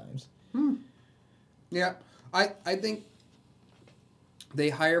conniving sometimes. Yeah, I think they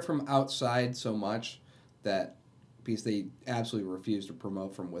hire from outside so much that because they absolutely refuse to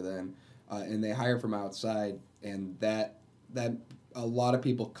promote from within, and they hire from outside, and that a lot of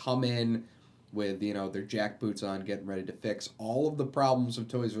people come in with, their jack boots on, getting ready to fix all of the problems of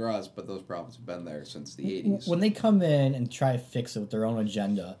Toys R Us, but those problems have been there since the 80s. When they come in and try to fix it with their own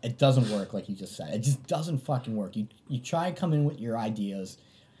agenda, it doesn't work like you just said. It just doesn't fucking work. You try to come in with your ideas,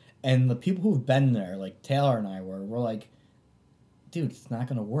 and the people who've been there, like Taylor and I we're like, dude, it's not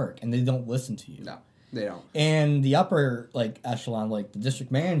going to work. And they don't listen to you. No, they don't. And the upper, echelon, the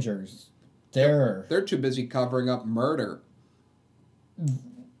district managers, they're too busy covering up murder.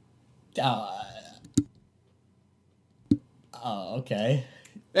 Okay.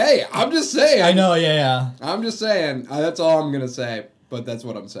 Hey, I'm just saying. I know, yeah. I'm just saying. That's all I'm going to say, but that's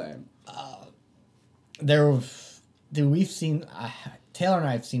what I'm saying. We've seen, Taylor and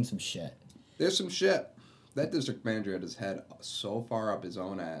I have seen some shit. There's some shit. That district manager had his head so far up his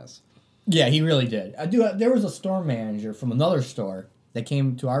own ass. Yeah, he really did. There was a store manager from another store that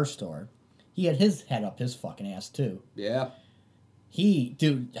came to our store. He had his head up his fucking ass, too. Yeah.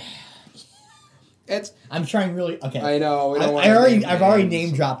 I'm trying really. Okay. I know. I've already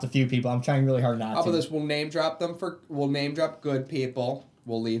name dropped a few people. I'm trying really hard not to. How about this? We'll name drop good people.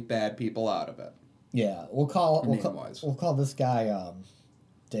 We'll leave bad people out of it. Yeah, we'll call this guy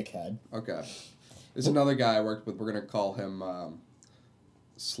Dickhead. Okay. There's another guy I worked with. We're gonna call him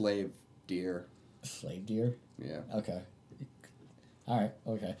Slave Deer. Slave Deer. Yeah. Okay. All right.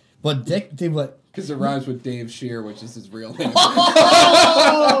 Okay. But what? Because it rhymes with Dave Shear, which is his real name.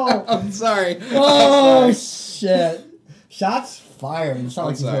 Oh! I'm sorry. Oh, shit. Shots fired. I'm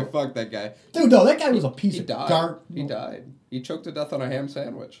sorry. Fuck that guy. Dude, no, that guy was a piece of garbage. He died. He choked to death on a ham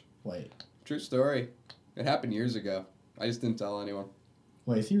sandwich. Wait. True story. It happened years ago. I just didn't tell anyone.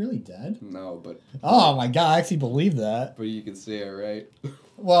 Wait, is he really dead? No, but... Oh, my God. I actually believe that. But you can see it, right?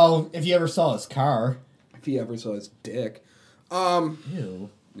 Well, if you ever saw his car. If he ever saw his dick. Ew.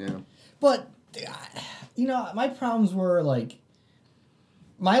 Yeah. But, my problems were,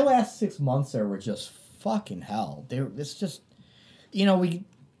 my last 6 months there were just fucking hell. It's just, I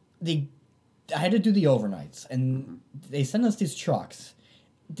had to do the overnights, and they sent us these trucks.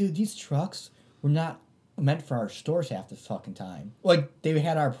 Dude, these trucks were not meant for our stores half the fucking time. Like, they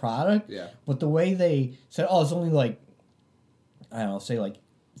had our product, but the way they said, oh, it's only like, I don't know, say like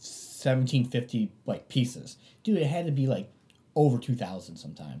 1,750 like pieces. Dude, it had to be like over 2,000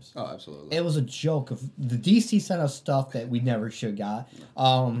 sometimes. Oh, absolutely. It was a joke. The DC sent us stuff that we never should have got.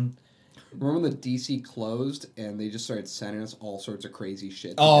 Remember when the DC closed and they just started sending us all sorts of crazy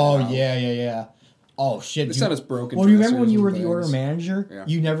shit? Oh, yeah. Oh, shit. They sent us broken Well, you remember when you were things. the order manager? Yeah.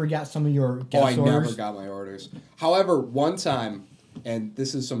 You never got some of your guest orders? Never got my orders. However, one time, and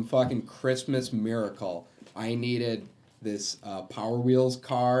this is some fucking Christmas miracle, I needed this Power Wheels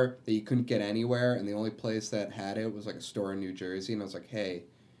car that you couldn't get anywhere, and the only place that had it was like a store in New Jersey, and I was like, hey,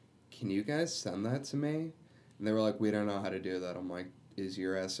 can you guys send that to me? And they were like, we don't know how to do that. I'm like, is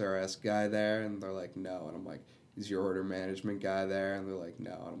your SRS guy there? And they're like, no. And I'm like, is your order management guy there? And they're like,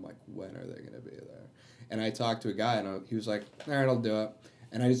 no. And I'm like, when are they going to be there? And I talked to a guy, and he was like, all right, I'll do it.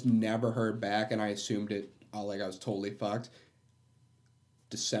 And I just never heard back, and I assumed it, like I was totally fucked.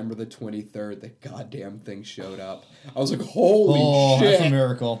 December the 23rd, the goddamn thing showed up. I was like, holy shit. That's a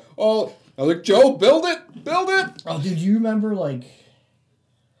miracle. Oh, I was like, Joe, build it. Oh, dude, you remember, like,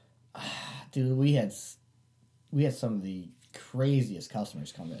 dude, we had some of the craziest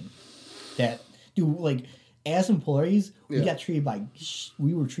customers come in that, dude, like, as employees, we were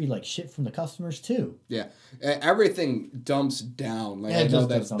treated like shit from the customers too. Yeah, everything dumps down. Like, I know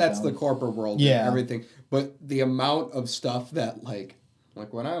that's the corporate world. Yeah, everything. But the amount of stuff that like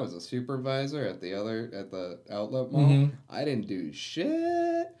when I was a supervisor at the outlet mall, I didn't do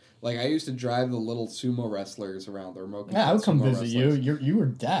shit. Like, I used to drive the little sumo wrestlers around the remote. Yeah, I would come visit you. You were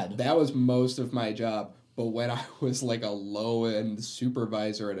dead. That was most of my job. But when I was like a low-end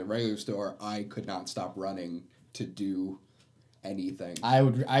supervisor at a regular store, I could not stop running to do anything. I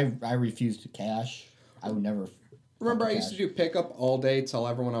refused to cash. I would never. Remember, I used to do pickup all day, tell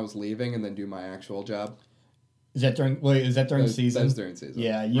everyone I was leaving, and then do my actual job. Is that during season? That was during season.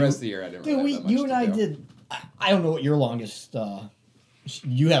 Yeah, the rest of the year I didn't. Really have that much you and I did. I don't know what your longest.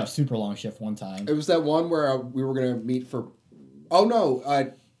 You had a super long shift one time. It was that one where we were gonna meet for. Oh no!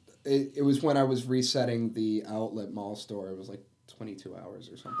 It was when I was resetting the outlet mall store. It was like 22 hours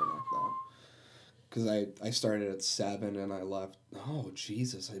or something like that. Because I started at 7 and I left. Oh,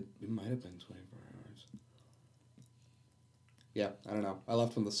 Jesus. It might have been 24 hours. Yeah, I don't know. I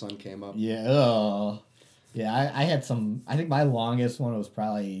left when the sun came up. Yeah. Yeah, I had some. I think my longest one was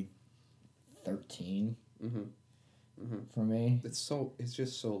probably 13 for me. It's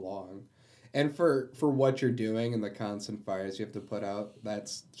just so long. And for what you're doing and the constant fires you have to put out,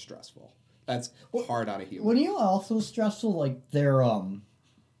 that's stressful. That's hard on a human. When you also stressful, like their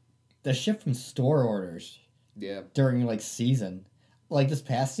the shift from store orders. Yeah. During like season, like this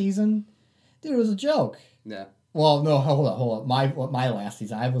past season, dude, it was a joke. Yeah. Well, no, hold on. My last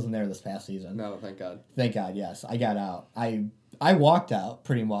season, I wasn't there this past season. No, thank God. Thank God, yes, I got out. I walked out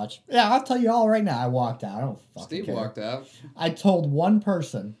pretty much. Yeah, I'll tell you all right now. I walked out. I don't fucking Steve care. walked out. I told one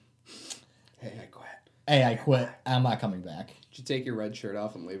person. Hey, I quit. I quit. I'm not coming back. Did you take your red shirt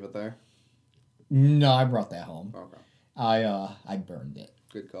off and leave it there? No, I brought that home. Okay. I burned it.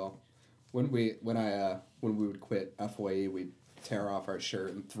 Good call. When we would quit FYE, we'd tear off our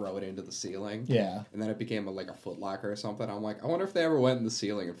shirt and throw it into the ceiling. Yeah. And then it became like a Foot Locker or something. I'm like, I wonder if they ever went in the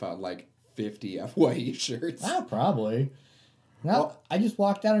ceiling and found like 50 FYE shirts. Probably. No, well, I just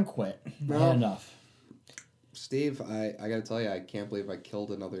walked out and quit. I had enough. Steve, I gotta tell you, I can't believe I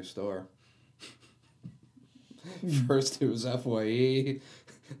killed another store. First it was FYE,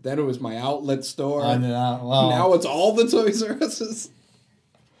 then it was my outlet store. Now it's all the Toys R Us's.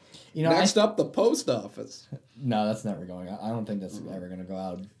 Next up, the post office. No, that's never going out. I don't think that's ever going to go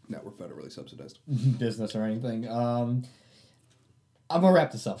out. No, we're federally subsidized. Business or anything. I'm going to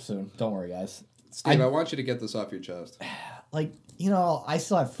wrap this up soon. Don't worry, guys. Steve, I want you to get this off your chest. Like, I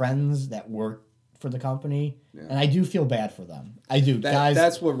still have friends that work for the company, and I do feel bad for them. I do. Guys,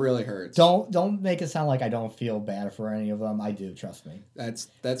 that's what really hurts. Don't make it sound like I don't feel bad for any of them. I do, trust me. That's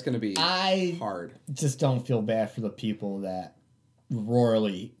going to be hard. Just don't feel bad for the people that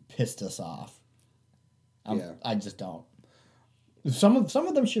royally pissed us off. I just don't. Some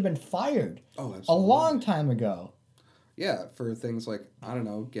of them should have been fired. Oh, absolutely. A long time ago. Yeah, for things like, I don't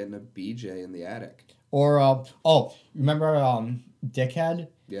know, getting a BJ in the attic. Or remember Dickhead?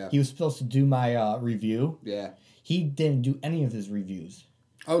 Yeah. He was supposed to do my review. Yeah. He didn't do any of his reviews.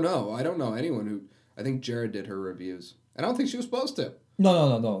 Oh no, I don't know anyone who. I think Jared did her reviews. I don't think she was supposed to.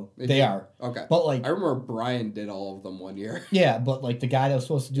 No. They are. Okay. But like I remember Brian did all of them one year. yeah, but like the guy that was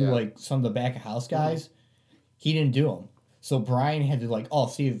supposed to do Yeah. like some of the back of house guys, he didn't do them. So Brian had to like, oh,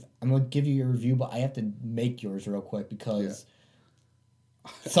 Steve, I'm gonna give you your review, but I have to make yours real quick because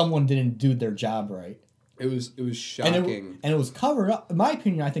someone didn't do their job right. It was shocking. And it was covered up. In my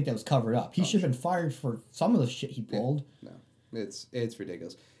opinion, I think that was covered up. He should have been fired for some of the shit he pulled. No, it's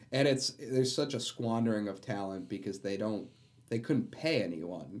ridiculous, and there's such a squandering of talent because they couldn't pay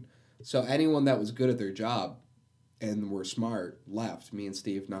anyone, so anyone that was good at their job, and were smart left. Me and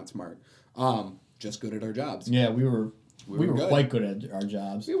Steve not smart, just good at our jobs. Yeah, we were good. quite good at our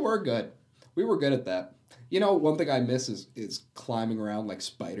jobs. We were good. We were good at that. You know, one thing I miss is climbing around like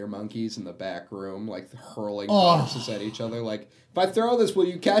spider monkeys in the back room, like hurling boxes at each other. Like, if I throw this, will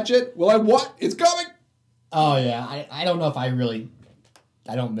you catch it? Will I what? It's coming! Oh, yeah. I don't know if I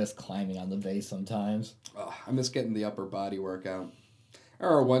don't miss climbing on the base sometimes. I miss getting the upper body workout. I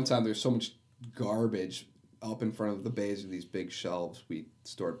remember one time there's so much garbage up in front of the bays of these big shelves we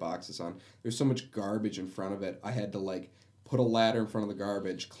stored boxes on. There's so much garbage in front of it. I had to like put a ladder in front of the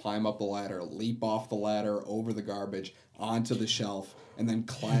garbage, climb up the ladder, leap off the ladder over the garbage onto the shelf, and then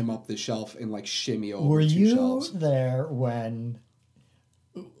climb up the shelf and like shimmy over Were two shelves. you there when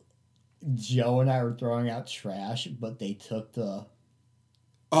Joe and I were throwing out trash, but they took the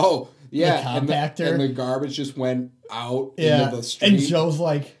Oh, yeah. the compactor? And the garbage just went out into the street. And Joe's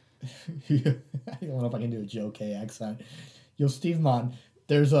like, I don't know if I can do a Joe K accent. Yo, Steve Mon,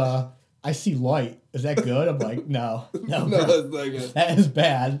 I see light. Is that good? I'm like, no, no, bro. that's not good. That is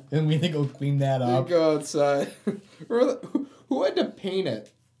bad. And we think we'll clean that You up. go outside. Who had to paint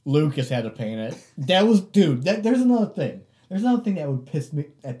it? Lucas had to paint it. That was, dude. There's another thing. There's another thing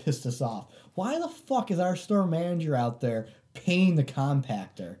that pissed us off. Why the fuck is our store manager out there painting the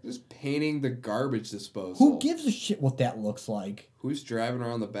compactor? Just painting the garbage disposal. Who gives a shit what that looks like? Who's driving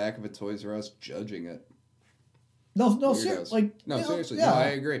around the back of a Toys R Us judging it? No, seriously. Seriously. Yeah. No, I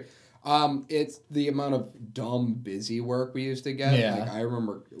agree. It's the amount of dumb, busy work we used to get. Yeah. Like, I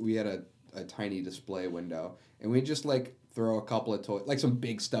remember we had a tiny display window, and we just, like, throw a couple of toys, like some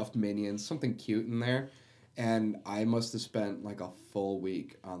big stuffed minions, something cute in there, and I must have spent, like, a full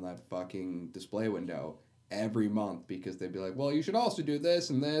week on that fucking display window every month because they'd be like, well, you should also do this,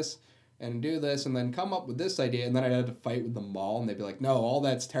 and do this, and then come up with this idea, and then I'd have to fight with the mall, and they'd be like, no, all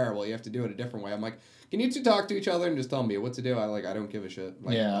that's terrible, you have to do it a different way. I'm like, can you two talk to each other and just tell me what to do? I don't give a shit.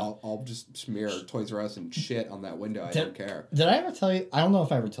 Like, Yeah. I'll just smear Toys R Us and shit on that window. I don't care. Did I ever tell you? I don't know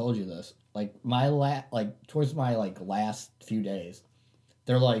if I ever told you this. Like towards my last few days,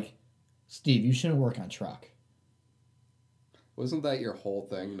 they're like, Steve, you shouldn't work on truck. Wasn't that your whole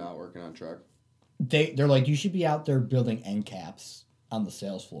thing, not working on truck? They're like, you should be out there building end caps on the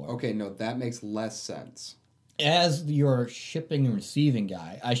sales floor. Okay, no, that makes less sense. As your shipping and receiving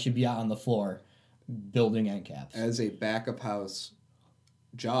guy, I should be out on the floor building end caps. As a back of house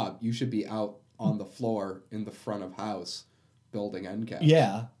job, you should be out on the floor in the front of house building end caps.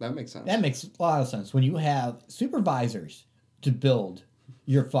 Yeah. That makes sense. That makes a lot of sense. When you have supervisors to build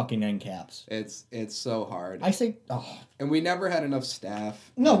your fucking end caps. It's so hard. I say, And we never had enough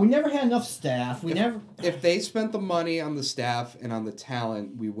staff. No, we never had enough staff. If they spent the money on the staff and on the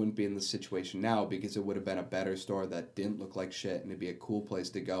talent, we wouldn't be in this situation now because it would have been a better store that didn't look like shit and it'd be a cool place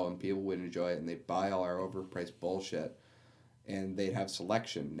to go and people would enjoy it and they'd buy all our overpriced bullshit and they'd have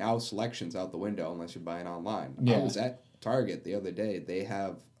selection. Now selection's out the window unless you're buying online. Yeah. I was at Target the other day. They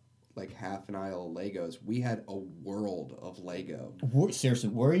have like half an aisle of Legos. We had a world of Lego. Seriously,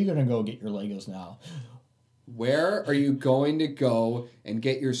 where are you going to go get your Legos now? Where are you going to go and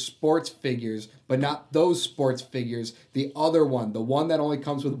get your sports figures, but not those sports figures, the other one, the one that only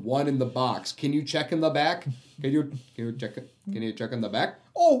comes with one in the box? Can you check in the back? Can you check it? Can you check in the back?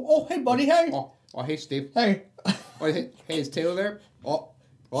 Oh, hey, buddy, hey. Oh, hey, Steve. Hey. Oh, hey, is Taylor there? Oh,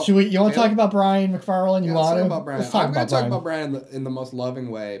 You want to talk about Brian McFarland? Yeah, Let's talk about Brian. I'm going to talk about Brian in the most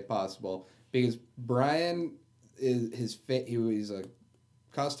loving way possible because Brian he's a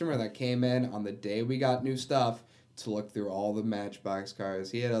customer that came in on the day we got new stuff to look through all the Matchbox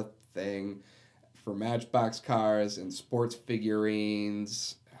cars. He had a thing for Matchbox cars and sports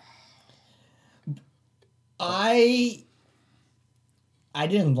figurines. I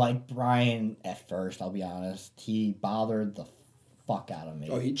didn't like Brian at first, I'll be honest. He bothered the fuck out of me.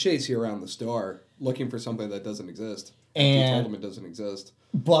 Oh, he'd chase you around the store looking for something that doesn't exist. And you told him it doesn't exist.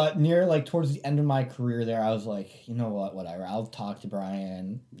 But towards the end of my career there, I was like, you know what, whatever. I'll talk to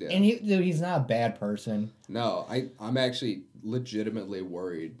Brian. Yeah. And he's not a bad person. No, I'm actually legitimately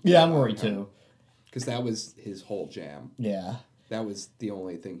worried. Yeah, I'm worried too. Because that was his whole jam. Yeah. That was the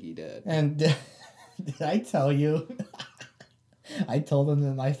only thing he did. And Did I tell you? I told him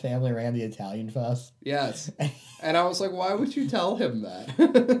that my family ran the Italian Fest. Yes. And I was like, why would you tell him that?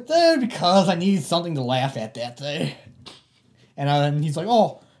 Dude, because I needed something to laugh at that day. And then he's like,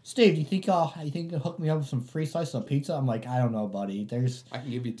 "Oh, Steve, you think you can hook me up with some free slices of pizza?" I'm like, "I don't know, buddy. I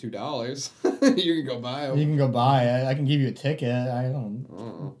can give you $2. You can go buy them. You can go buy it. I can give you a ticket. I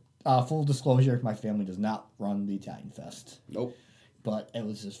don't." Full disclosure: my family does not run the Italian Fest. Nope. But it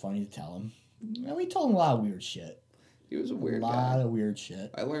was just funny to tell him. And we told him a lot of weird shit. He was a weird guy. A lot of weird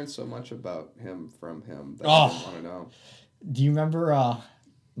shit. I learned so much about him from him that I didn't want to know. Do you remember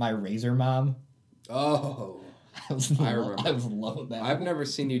my Razor mom? Oh. I remember. I was in love with that. I've never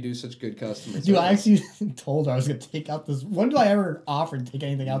seen you do such good customer service. Dude, I actually told her I was going to take out this. When did I ever offer to take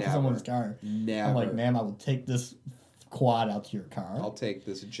anything out to someone's car? Never. I'm like, "Ma'am, I will take this quad out to your car. I'll take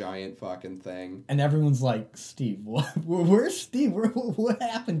this giant fucking thing." And everyone's like, "Steve, where's Steve? What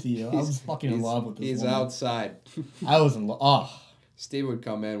happened to you?" I was fucking in love with this He's woman. outside. I was in love. Oh. Steve would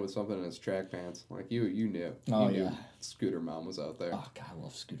come in with something in his track pants. Like, you knew. Oh, you yeah. knew Scooter Mom was out there. Oh, God, I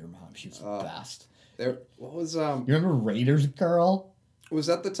love Scooter Mom. She was the best. What was, You remember Raiders Girl? Was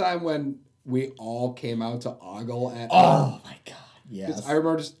that the time when we all came out to ogle at Oh, my God. Yes. I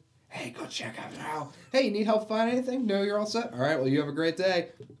remember just, "Hey, go check out now. Hey, you need help finding anything? No, you're all set? All right, well, you have a great day.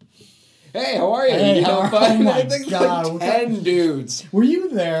 Hey, how are you? Hey, you need help finding oh my anything?" God. Like 10 dudes. Were you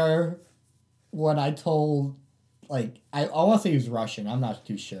there when I told, like, I want to say he was Russian. I'm not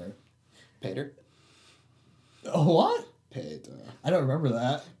too sure. Peter? What? Peter. I don't remember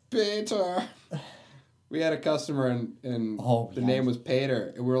that. Peter. We had a customer and the name was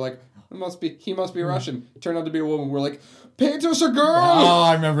Peter. And we were like, he must be Russian. Turned out to be a woman. We're like, "Peter's a girl!" Oh,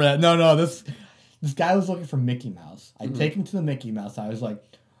 I remember that. No, this guy was looking for Mickey Mouse. I take him to the Mickey Mouse. I was like,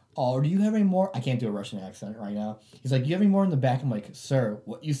 "Oh, do you have any more?" I can't do a Russian accent right now. He's like, "Do you have any more in the back?" I'm like, "Sir,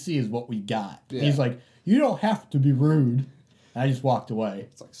 what you see is what we got." Yeah. He's like, "You don't have to be rude." And I just walked away.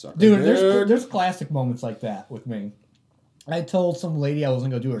 It's like, sucker. Dude, there's classic moments like that with me. I told some lady I wasn't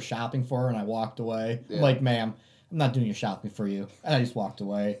going to do her shopping for her, and I walked away. Yeah. I'm like, "Ma'am, I'm not doing your shopping for you." And I just walked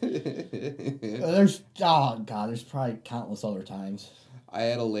away. There's probably countless other times. I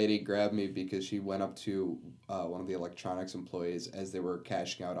had a lady grab me because she went up to one of the electronics employees as they were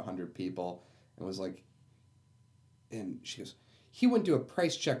cashing out 100 people and was like, and she goes, "He wouldn't do a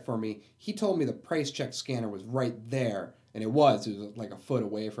price check for me. He told me the price check scanner was right there." And it was like a foot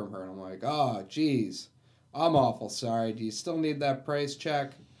away from her. And I'm like, "Oh, geez. I'm awful sorry. Do you still need that price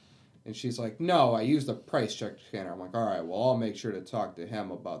check?" And she's like, "No, I used a price check scanner." I'm like, "All right, well, I'll make sure to talk to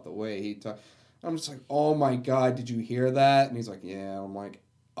him about the way he talked." I'm just like, "Oh my God, did you hear that?" And he's like, "Yeah." I'm like,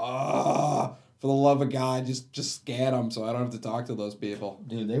 for the love of God, just scan them so I don't have to talk to those people.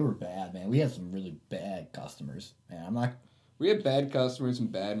 Dude, they were bad, man. We had some really bad customers. Man, We had bad customers and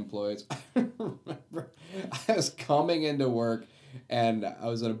bad employees. I remember I was coming into work and I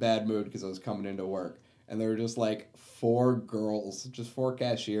was in a bad mood because I was coming into work. And there were just like 4 girls, just 4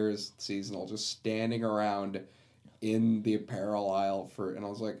 cashiers, seasonal, just standing around in the apparel aisle and I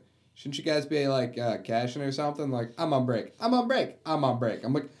was like, "Shouldn't you guys be like cashing or something?" Like, I'm on break. I'm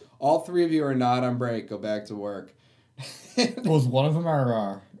like, "All 3 of you are not on break. Go back to work." Was one of them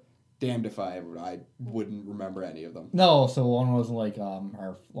our... Damned if I wouldn't remember any of them. No, so one wasn't like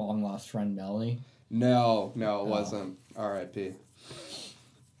our long-lost friend Melanie? No, it wasn't. R.I.P. I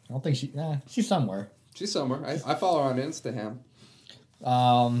don't think she's somewhere. She's somewhere. I follow her on Instagram.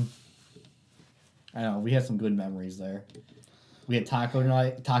 I know, we had some good memories there. We had Taco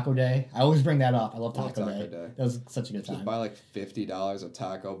Day. I always bring that up. I love Taco Day. That was such a good time. Just buy like $50 at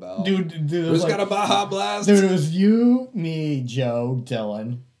Taco Bell. Dude, who's got a Baja Blast? Dude, it was you, me, Joe,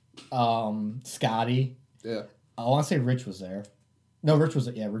 Dylan, Scotty. Yeah. I want to say Rich was there. No, Rich was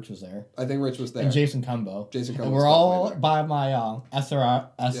there. I think Rich was there. And Jason Cumbo. And we're all by my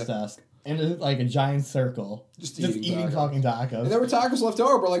SRS desk in like a giant circle. Just eating fucking tacos. And there were tacos left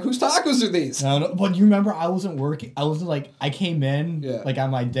over. We're like, whose tacos are these? No, but you remember I wasn't working. I wasn't like, I came in like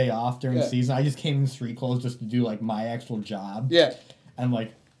on my day off during the season. I just came in street clothes just to do like my actual job. Yeah. And I'm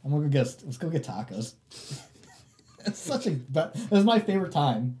like, let's go get tacos. It's it was my favorite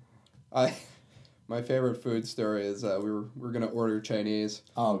time. My favorite food story is we were gonna order Chinese.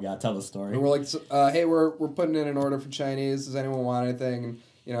 Oh God, tell the story. And we're like, "Hey, we're putting in an order for Chinese. Does anyone want anything?"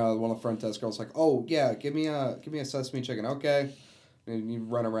 And one of the front desk girls like, "Oh yeah, give me a sesame chicken." Okay. And you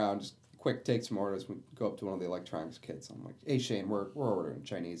run around, just quick, take some orders. We go up to one of the electronics kids. I'm like, "Hey Shane, we're ordering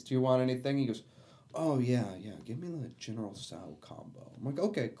Chinese. Do you want anything?" He goes, "Oh yeah, give me the General Tso combo." I'm like,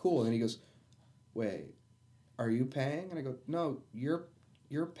 "Okay, cool." And then he goes, "Wait, are you paying?" And I go, "No, you're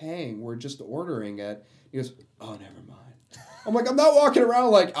paying. We're just ordering it." He goes, "Oh, never mind." I'm like, I'm not walking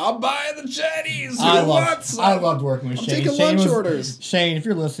around like, I'm buying the Chinese. I loved working with Shane. Taking lunch orders. Shane, if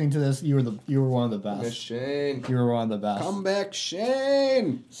you're listening to this, you were one of the best. Miss Shane. You were one of the best. Come back,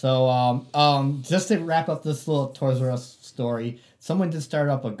 Shane. So, just to wrap up this little Toys R Us story, someone did start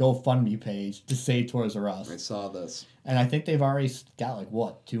up a GoFundMe page to save Toys R Us. I saw this. And I think they've already got like,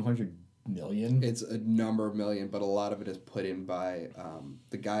 what, 200 million? It's a number of million, but a lot of it is put in by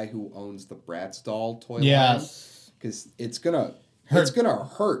the guy who owns the Bratz doll toy line. Yes. Because it's gonna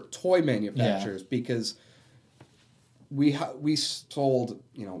hurt toy manufacturers because we sold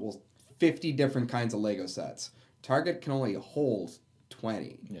 50 different kinds of Lego sets. Target can only hold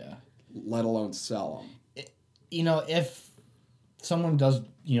 20. Yeah. Let alone sell them. If someone does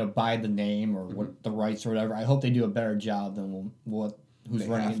buy the name or what the rights or whatever, I hope they do a better job than who's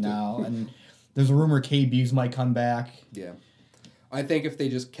running it now. And there's a rumor KBs might come back. Yeah, I think if they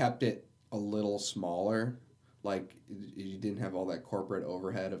just kept it a little smaller, like you didn't have all that corporate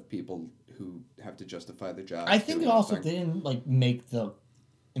overhead of people who have to justify their job. I think also if they didn't make the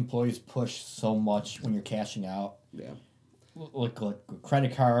employees push so much when you're cashing out. Yeah. Like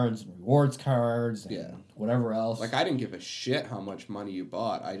credit cards, rewards cards, and whatever else. Like, I didn't give a shit how much money you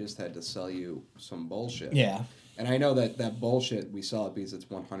bought. I just had to sell you some bullshit. Yeah. And I know that bullshit, we sell it because it's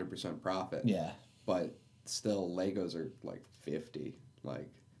 100% profit. Yeah. But still, Legos are like 50. Like,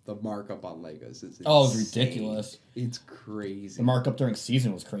 the markup on Legos is insane. Oh, it's ridiculous. It's crazy. The markup during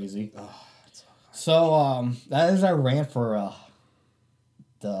season was crazy. Oh, so, that is our rant for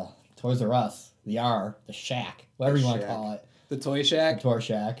the Toys R Us. The Shack, whatever you want to call it. The Toy Shack? The Toy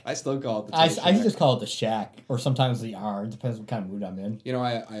Shack. I still call it the Toy Shack. I just call it the Shack, or sometimes the R. It depends what kind of mood I'm in.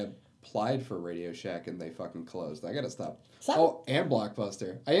 I applied for Radio Shack and they fucking closed. I gotta stop. Oh, and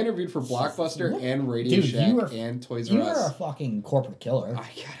Blockbuster. I interviewed for Blockbuster and Radio Shack and Toys R Us. You are a fucking corporate killer. I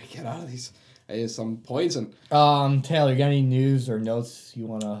gotta get out of these. It's some poison. Taylor, you got any news or notes you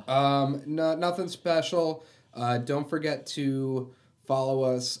wanna? No, nothing special. Don't forget to follow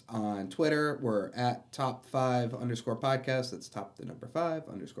us on Twitter. We're at top5_podcast. That's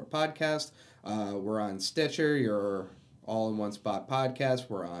top5_podcast. We're on Stitcher, your all-in-one-spot podcast.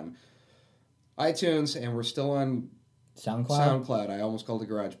 We're on iTunes, and we're still on SoundCloud. I almost called it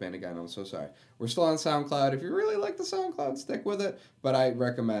GarageBand again. I'm so sorry. We're still on SoundCloud. If you really like the SoundCloud, stick with it. But I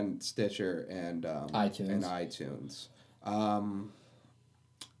recommend Stitcher and iTunes.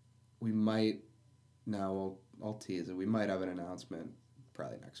 We might now. I'll tease it. We might have an announcement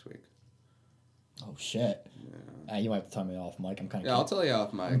probably next week. Oh, shit. Yeah. You might have to tell me off mic. I'm kind of I'll tell you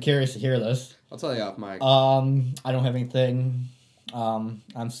off mic. I'm curious to hear this. I'll tell you off mic. I don't have anything.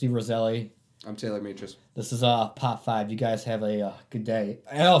 I'm Steve Roselli. I'm Taylor Matris. This is Pop 5. You guys have a good day.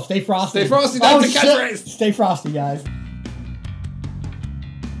 Oh, stay frosty. Stay frosty. That's the catchphrase. Stay frosty, guys.